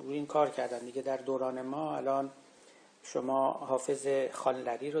روی این کار کردن دیگه. در دوران ما الان شما حافظ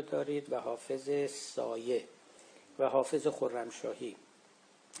خانلری رو دارید و حافظ سایه و حافظ خرمشاهی.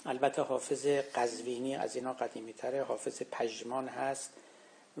 البته حافظ قزوینی از اینا قدیمی تره، حافظ پژمان هست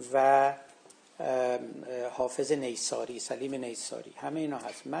و حافظ نیساری، سلیم نیساری، همه اینا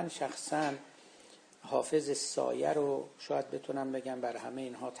هست. من شخصا حافظ سایه رو شاید بتونم بگم بر همه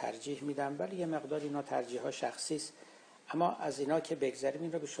اینها ترجیح میدم، ولی یه مقدار اینا ترجیح ها شخصی است. اما از اینا که بگذریم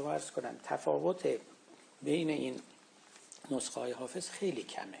این رو به شما عرض کنم، تفاوت بین این نسخه های حافظ خیلی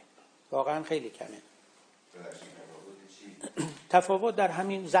کمه، واقعا خیلی کمه. تفاوت در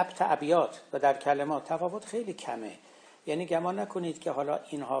همین ضبط ابیات و در کلمات تفاوت خیلی کمه. یعنی گمان نکنید که حالا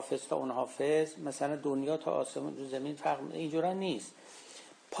این حافظ تا اون حافظ مثلا دنیا تا آسمون رو زمین فرق، اینجورا نیست.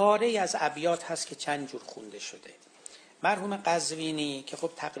 پاره از ابیات هست که چند جور خونده شده. مرحوم قزوینی که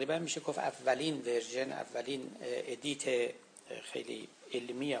خب تقریبا میشه گفت اولین ورژن، اولین ادیت خیلی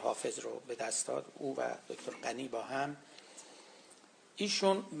علمی حافظ رو به دست داد، او و دکتر غنی با هم.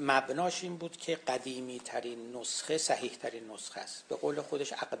 ایشون مبناش این بود که قدیمی ترین نسخه صحیح ترین نسخه است، به قول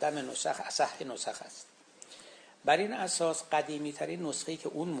خودش اقدم نسخ اصح نسخ است. بر این اساس قدیمی ترین نسخه‌ای که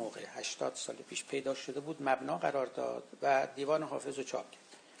اون موقع 80 سال پیش پیدا شده بود مبنا قرار داد و دیوان حافظ رو چاپ کرد.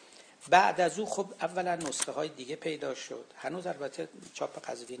 بعد از او خب اولا نسخه های دیگه پیدا شد، هنوز البته چاپ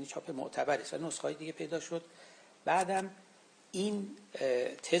قزوینی چاپ معتبری است، نسخه های دیگه پیدا شد. بعدم این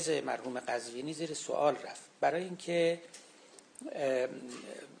تز مرحوم قزوینی زیر سوال رفت، برای اینکه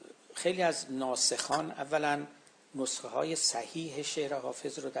خیلی از ناسخان اولا نسخه های صحیح شعر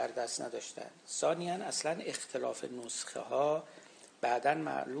حافظ رو در دست نداشتن، ثانیاً اصلا اختلاف نسخه ها بعداً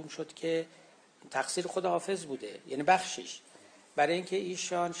معلوم شد که تقصیر خود حافظ بوده، یعنی بخشش، برای اینکه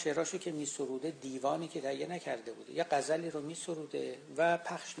ایشان شعراشو که میسروده دیوانی که تهیه نکرده بوده، یا غزلی رو میسروده و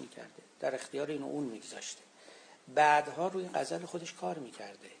پخش میکرده، در اختیار این و اون میگذاشته، بعدها روی غزل خودش کار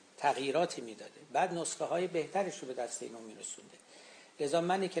میکرده، تغییراتی میداده، بعد نسخه های بهترش رو به دست اینو میرسونده. لذا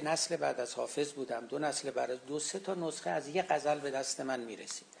منی که نسل بعد از حافظ بودم، دو نسل بعد از 2-3 تا نسخه از یک غزل به دست من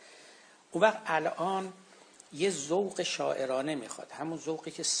میرسید. اون وقت الان یه ذوق شاعرانه میخواد، همون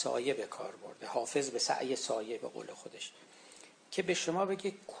ذوقی که سایه به کار برده، حافظ به سعی سایه به قول خودش، که به شما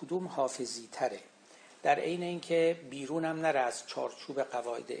بگه کدوم حافظی تره. در عین اینکه بیرون هم نره از چارچوب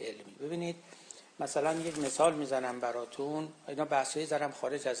قواعد علمی. ببینید مثلا یک مثال میزنم براتون، اینا بحثایی زرم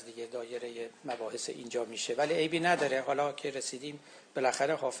خارج از دیگه دایره مباحث اینجا میشه ولی عیبی نداره، حالا که رسیدیم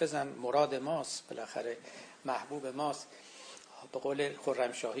بالاخره حافظم مراد ماست، بالاخره محبوب ماست، به قول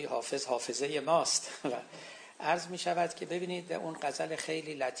خرمشاهی حافظ حافظه ماست. عرض می شود که ببینید اون غزل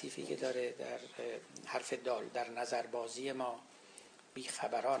خیلی لطیفی که داره در حرف دال، در نظربازی ما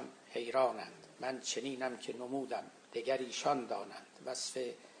بیخبران حیرانند، من چنینم که نمودم دگر ایشان دانند، وصف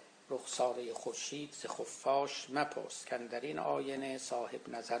رخساره خورشید ز خفاش مپرس، کاندر این آینه صاحب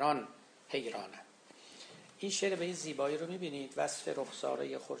نظران حیرانند. این شعر به این زیبایی رو میبینید، وصف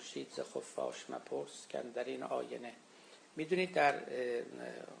رخساره خورشید ز خفاش مپرس، کاندر این آینه. میدونید در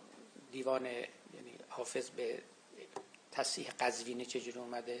دیوان یعنی حافظ به تصحیح قزوینی چجوری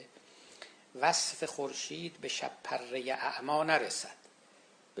اومده؟ وصف خورشید به شب پره اعما نرسد.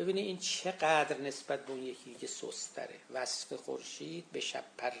 ببینید این چقدر نسبت به اون یکی که سستره. وصف خورشید به شب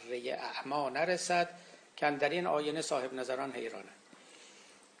پره اعما نرسد، کاندر این آینه صاحب نظران حیرانند.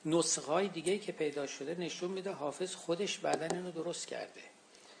 نسخه‌های دیگه‌ای که پیدا شده نشون میده حافظ خودش بعداً اینو درست کرده.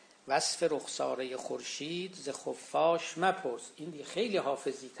 وصف رخساره خورشید ز خفاش مپرس، این خیلی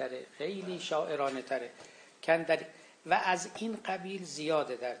حافظی تره، خیلی شاعرانه تره. و از این قبیل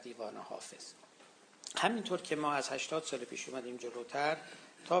زیاده در دیوان حافظ. همینطور که ما از 80 سال پیش اومدیم جلوتر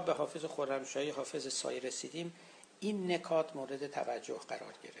تا به حافظ خرمشاهی، حافظ سایی رسیدیم، این نکات مورد توجه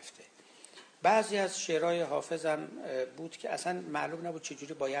قرار گرفته. بعضی از شعرهای حافظ هم بود که اصلا معلوم نبود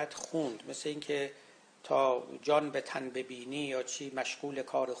چجوری باید خوند، مثل این که تا جان به تن ببینی یا چی، مشغول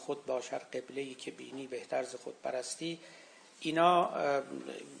کار خود باش، هر قبله‌ای که بینی بهتر ز خود پرستی. اینا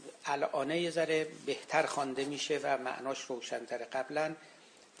الان یه ذره بهتر خوانده میشه و معناش روشن‌تره. قبلا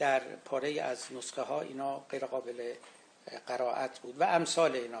در پاره از نسخه ها اینا غیر قابل قرائت بود و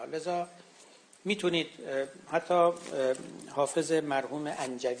امثال اینا. لذا میتونید حتی حافظ مرحوم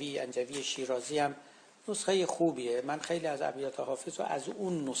انجوی شیرازی هم نسخه خوبیه. من خیلی از ابیات حافظ رو از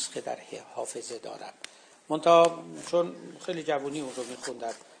اون نسخه در حافظه دارم، منتها چون خیلی جوونی اون رو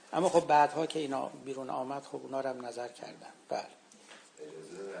میخوندم، اما خب بعدها که اینا بیرون آمد خب اونا رو هم نظر کردم. بله.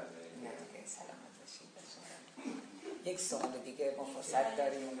 یک سوال دیگه ما فرصت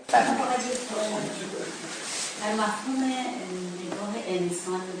داریم. در مفهوم نگاه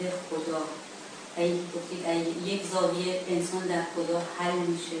انسان به خدا، گفتید یک زاویه انسان در خدا حل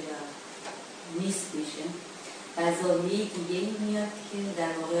میشه و نیست میشه، و زاویه دیگه میاد که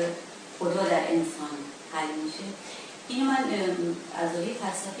در واقع خدا در انسان حل میشه. اینو من از زاویه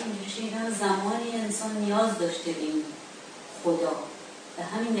فلسفی اینجوری شنیدم زمانی انسان نیاز داشته به این خدا و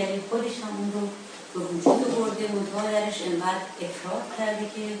همین دلیل خودش هم اون رو به وجود برده، منتها درش انقدر افراط کرده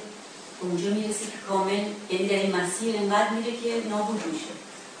که اونجا میرسه که کامل، یعنی در این مسیر انقدر میره که نابود میشه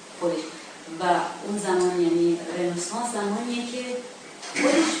خودش. و اون زمان یعنی رنسانس زمانیه که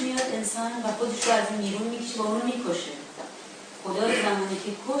خودش میاد انسان و خودش رو از این بیرون میکشه و اونو میکشه. خدا زمانی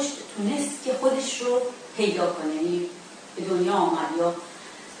که کشت تونست که خودش رو پیدا کنه، یعنی به دنیا آمد. یا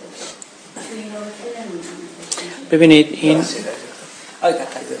ببینید این آقای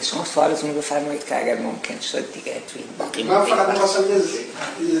تقدیر شما سوالتون رو بفرمایید که اگر ممکن شد دیگه تو این باقی من فقط می‌خواستم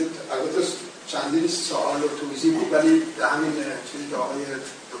البته چندین سوال و توضیح بود، ولی همین چیزی که آقای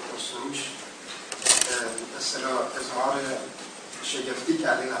دکتر سروش مثلا اظهار شگفتی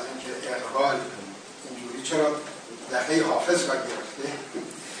کردین از اینکه اقبال اینجوری چرا دقیق حافظ را گرفته.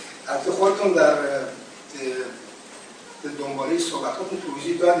 البته خودتون در دنباله صحبتاتون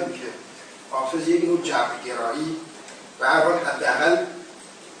توضیح دادیم که حافظ یک نوع جبرگرایی و هر حال حداقل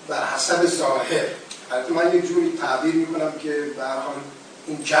بر حسب ظاهر، البته من یک جوری تعبیر میکنم که به هر حال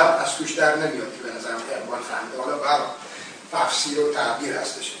این جبر از توش در نمیاد که به نظرم اقبال فهمیده، حالا بر تفسیر و تعبیر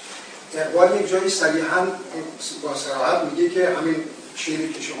هستش. اقبال یک جایی صریحاً با صراحت میگه که همین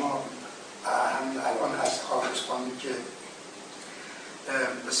شعری که شما همین الان از حافظ خواندید که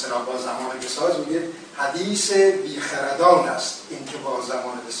به اصطلاح با زمان بساز، میگه حدیث بیخردان است این که با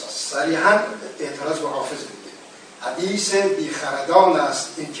زمان بساز. صریحاً اعتراض به حافظ میگه حدیث بیخردان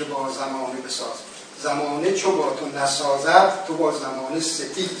است این که با زمان بساز، زمانه چو با تو نسازد تو با زمانه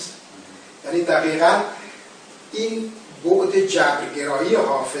ستیز. یعنی دقیقاً این بعد جبرگرایی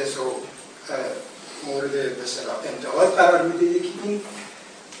حافظ رو مورد به اصطلاح انتقاد قرار میده. یکی این،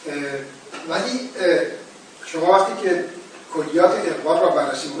 ولی شما وقتی که کلیات اقبال را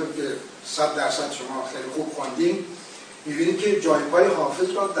بررسی میکنید که 100% شما خیلی خوب خواندین، میبینید که جایگاه حافظ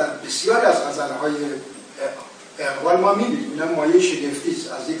را در بسیاری از غزلهای اقبال ما میبینیم. اینا مایه شگفتی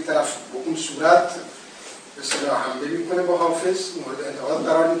است. از یک طرف به اون صورت به اصطلاح حمله میکنه با حافظ، مورد انتقاد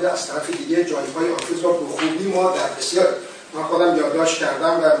قرار میده، از طرف دیگه جایگاه حافظ را به خوبی ما در بسیار من خودم یادداشت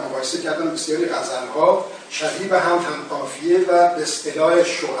کردم و مقایسه کردم بسیاری غزل‌ها شبیه به هم قافیه و به اصطلاح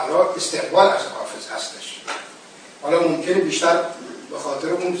شعرا استقبال از حافظ هستش. حالا ممکنه بیشتر به خاطر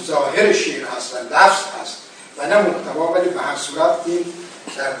اون ظاهر شعر هست و لفظ هست و نه محتوا، ولی به هر صورت این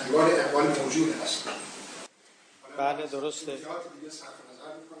در دیوان اقبال موجود هست. بله درسته.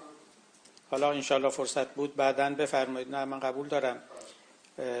 حالا انشالله فرصت بود بعداً بفرمایید. نه من قبول دارم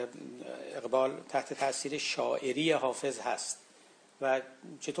اقبال تحت تاثیر شاعری حافظ هست و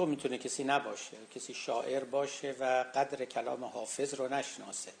چطور میتونه کسی نباشه، کسی شاعر باشه و قدر کلام حافظ رو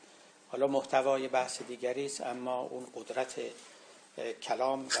نشناسه. حالا محتوای بحث دیگری است، اما اون قدرت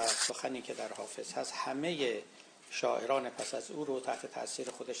کلام و سخنی که در حافظ هست همه شاعران پس از او رو تحت تاثیر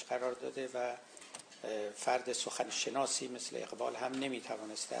خودش قرار داده و فرد سخن شناسی مثل اقبال هم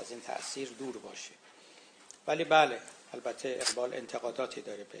نمیتوانسته از این تأثیر دور باشه. ولی بله البته اقبال انتقاداتی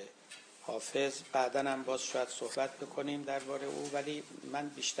داره به حافظ، بعداً هم باز شاید صحبت بکنیم درباره او، ولی من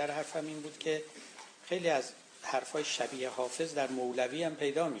بیشتر حرفم این بود که خیلی از حرفای شبیه حافظ در مولوی هم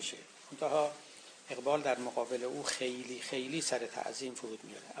پیدا میشه، منتها اقبال در مقابل او خیلی خیلی سر تعظیم فرود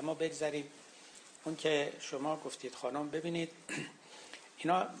میاره. اما بگذاریم اون که شما گفتید خانم، ببینید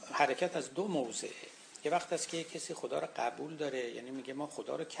اینا حرکت از دو موضعه. یه وقت است که کسی خدا رو قبول داره، یعنی میگه ما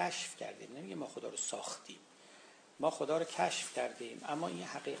خدا رو کشف کردیم، نمیگه ما خدا رو ساختیم، ما خدا رو کشف کردیم. اما این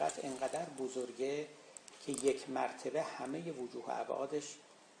حقیقت انقدر بزرگه که یک مرتبه همه وجوه و ابعادش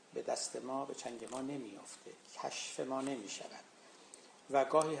به دست ما، به چنگ ما نمیافته، کشف ما نمیشود و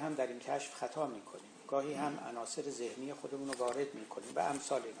گاهی هم در این کشف خطا میکنیم، گاهی هم عناصر ذهنی خودمون رو وارد میکنیم و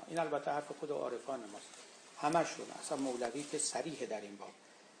امثال اینا. این البته حرف خود عارفان ماست همشون. اصلا مولوی که صریح در این باب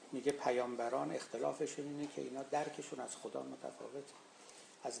میگه پیامبران اختلافشون اینه که اینا درکشون از خدا متفاوته.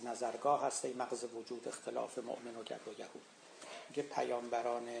 از نظرگاه هست ای مغز وجود اختلاف مؤمن و گبر و یهود. میگه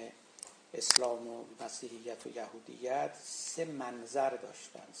پیامبران اسلام و مسیحیت و یهودیت سه منظر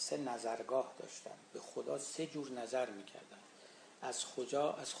داشتن، سه نظرگاه داشتن، به خدا سه جور نظر میکردن، از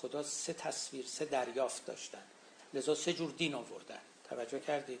خدا سه تصویر، سه دریافت داشتن، لذا سه جور دین آوردن. توجه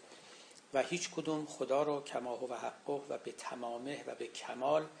کردید؟ و هیچ کدوم خدا رو کما هو حقه و به تمامه و به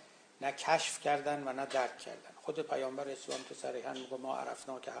کمال نه کشف کردن و نه درک کردن. خود پیامبر اسلام که صریحاً میگه ما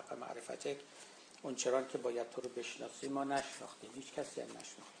عرفنا که حق معرفتک، اون چرا که باید تو رو بشناسیم ما نشناختیم، هیچ کسی هم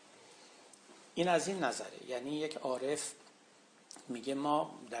نشناخت. این از این نظره، یعنی یک عارف میگه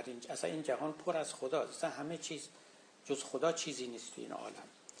ما در این اصلا این جهان پر از خداست، اصلا همه چیز جز خدا چیزی نیست تو این عالم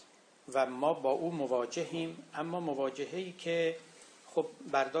و ما با او مواجهیم، اما مواجهه‌ای که خب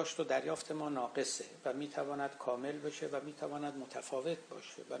برداشت و دریافت ما ناقصه و میتواند کامل بشه و میتواند متفاوت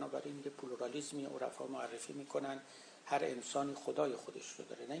باشه. بنابراین یه پلورالیسمی عرفا معرفی میکنن، هر انسانی خدای خودش رو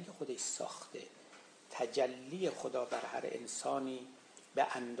داره، نه اینکه خودش ساخته. تجلی خدا بر هر انسانی به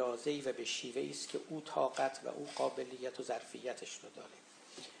اندازه‌ای و به شیوه‌ای است که او طاقت و او قابلیت و ظرفیتش رو داره.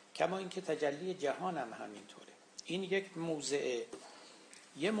 کما اینکه تجلی جهان هم همینطوره. این یک موضعه.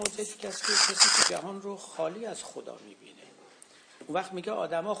 یه موضعی که کسی که جهان رو خالی از خدا میبینه، اون وقت میگه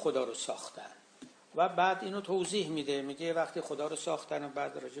آدما خدا رو ساختن و بعد اینو توضیح میده، میگه وقتی خدا رو ساختن و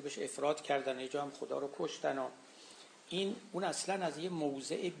بعد راجبش افراد کردن، یه جا هم خدا رو کشتن و اون اصلا از یه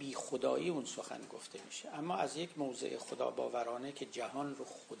موضع بی خدایی اون سخن گفته میشه. اما از یک موضع خدا باورانه که جهان رو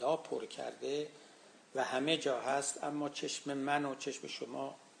خدا پر کرده و همه جا هست، اما چشم من و چشم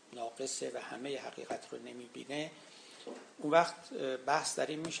شما ناقصه و همه حقیقت رو نمیبینه، اون وقت بحث در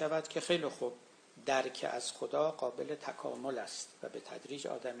این میشود که خیلی خوب درک از خدا قابل تکامل است و به تدریج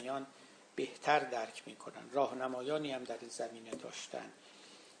آدمیان بهتر درک میکنن. راهنمایانی هم در این زمینه داشتن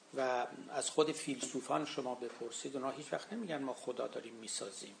و از خود فیلسوفان شما بپرسید، اونا هیچ وقت نمیگن ما خدا داریم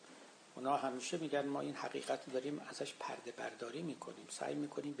میسازیم، اونا همیشه میگن ما این حقیقت داریم ازش پرده برداری میکنیم، سعی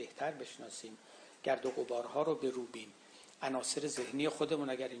میکنیم بهتر بشناسیم، گرد و غبارها رو بروبیم، عناصر ذهنی خودمون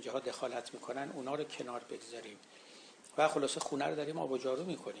اگر اینجاها دخالت میکنن اونا رو کنار بگذاریم و خلاصه خونه رو داریم آب و جارو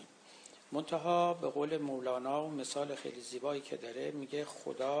میکنیم. منتها به قول مولانا و مثال خیلی زیبایی که داره، میگه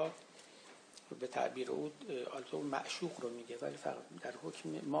خدا به تعبیر او معشوق رو میگه، ولی فقط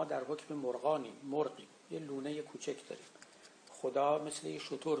ما در حکم مرغیم، یه لونه کوچک داریم، خدا مثل یه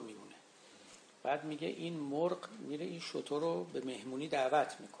شتر میمونه. بعد میگه این مرغ میره این شتر رو به مهمونی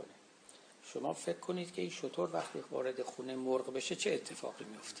دعوت میکنه. شما فکر کنید که این شتر وقتی وارد خونه مرغ بشه چه اتفاقی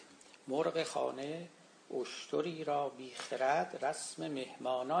میفته؟ مرغ خانه اشتری را بی خرد، رسم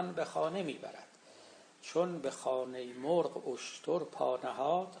مهمانان به خانه میبرد. چون به خانه مرغ اشتر پا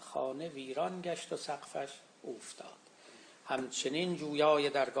نهاد، خانه ویران گشت و سقفش اوفتاد. همچنین جویای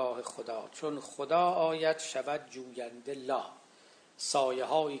درگاه خدا، چون خدا آید شود جوینده لا. سایه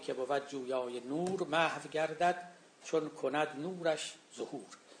هایی که بود جویای نور، محو گردد چون کند نورش ظهور.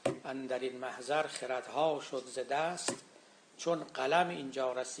 اندر این محضر خردها شد ز دست، چون قلم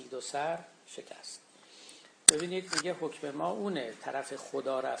اینجا رسید و سر شکست. ببینید میگه حکم ما اونه، طرف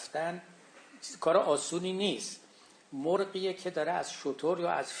خدا رفتن کار آسونی نیست. مرغیه که داره از شتر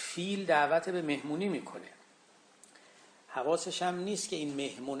یا از فیل دعوت به مهمونی میکنه، حواسش هم نیست که این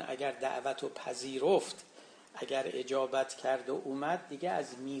مهمون اگر دعوت و پذیرفت، اگر اجابت کرد و اومد، دیگه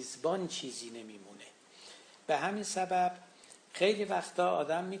از میزبان چیزی نمیمونه. به همین سبب خیلی وقتا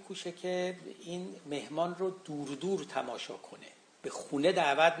آدم میکوشه که این مهمان رو دور دور تماشا کنه، به خونه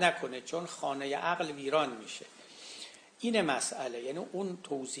دعوت نکنه، چون خانه عقل ویران میشه. این مسئله، یعنی اون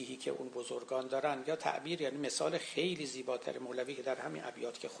توضیحی که اون بزرگان دارن یا تعبیر، یعنی مثال خیلی زیباتر مولوی که در همین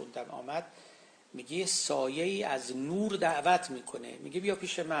ابیات که خوندم آمد، میگه سایه‌ای از نور دعوت میکنه، میگه بیا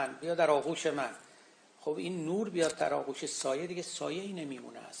پیش من، بیا در آغوش من. خب این نور بیاد در آغوش سایه، دیگه سایه‌ای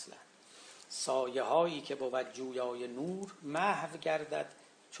نمیمونه اصلا. سایه هایی که بود جویای نور، محو گردد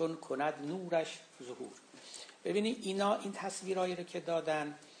چون کند نورش ظهور. ببینید اینا، این تصویرهایی رو که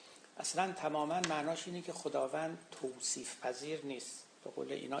دادن اصلا تماما معناش اینه که خداوند توصیف پذیر نیست، به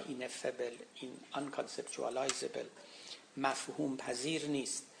قول اینا ineffable، unconceptualizable، مفهوم پذیر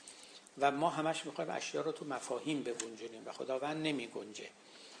نیست و ما همش میخوایم اشیا رو تو مفاهیم بگنجونیم و خداوند نمی گنجه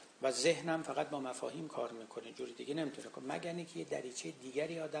و ذهنم فقط با مفاهیم کار میکنه، جوری دیگه نمیتونه کنه، مگر اینکه یه دریچه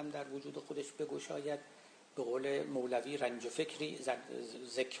دیگری آدم در وجود خودش بگشاید. به قول مولوی رنج و فکری،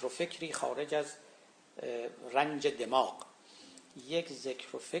 ذکر و فکری خارج از رنج دماغ، یک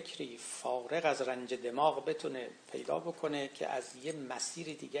ذکر و فکری فارغ از رنج دماغ بتونه پیدا بکنه که از یه مسیر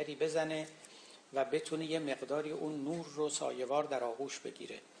دیگری بزنه و بتونه یه مقداری اون نور رو سایه‌وار در آغوش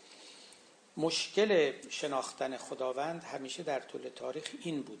بگیره. مشکل شناختن خداوند همیشه در طول تاریخ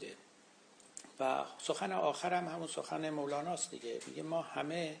این بوده و سخن آخرم همون سخن مولاناست دیگه، میگه ما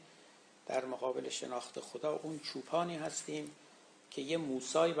همه در مقابل شناخت خدا اون چوپانی هستیم که یه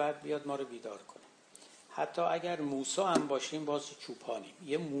موسایی باید بیاد ما رو بیدار کنه. حتی اگر موسی هم باشیم باز چوپانیم.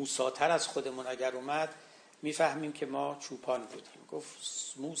 یه موساتر از خودمون اگر اومد میفهمیم که ما چوپان بودیم. گفت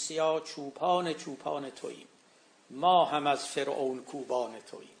موسیا چوپان چوپان توییم، ما هم از فرعون کوبان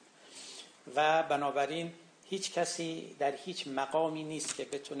توییم. و بنابراین هیچ کسی در هیچ مقامی نیست که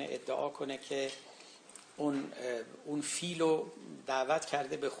بتونه ادعا کنه که اون فیلو دعوت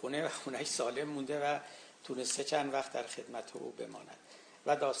کرده به خونه و خونهش سالم مونده و تونسته چند وقت در خدمت او بماند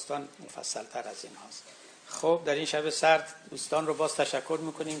و داستان مفصل تر از این هاست. خب در این شب سرد دوستان رو باز تشکر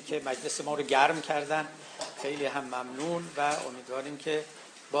میکنیم که مجلس ما رو گرم کردن، خیلی هم ممنون و امیدواریم که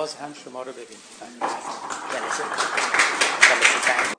باز هم شما رو ببینیم.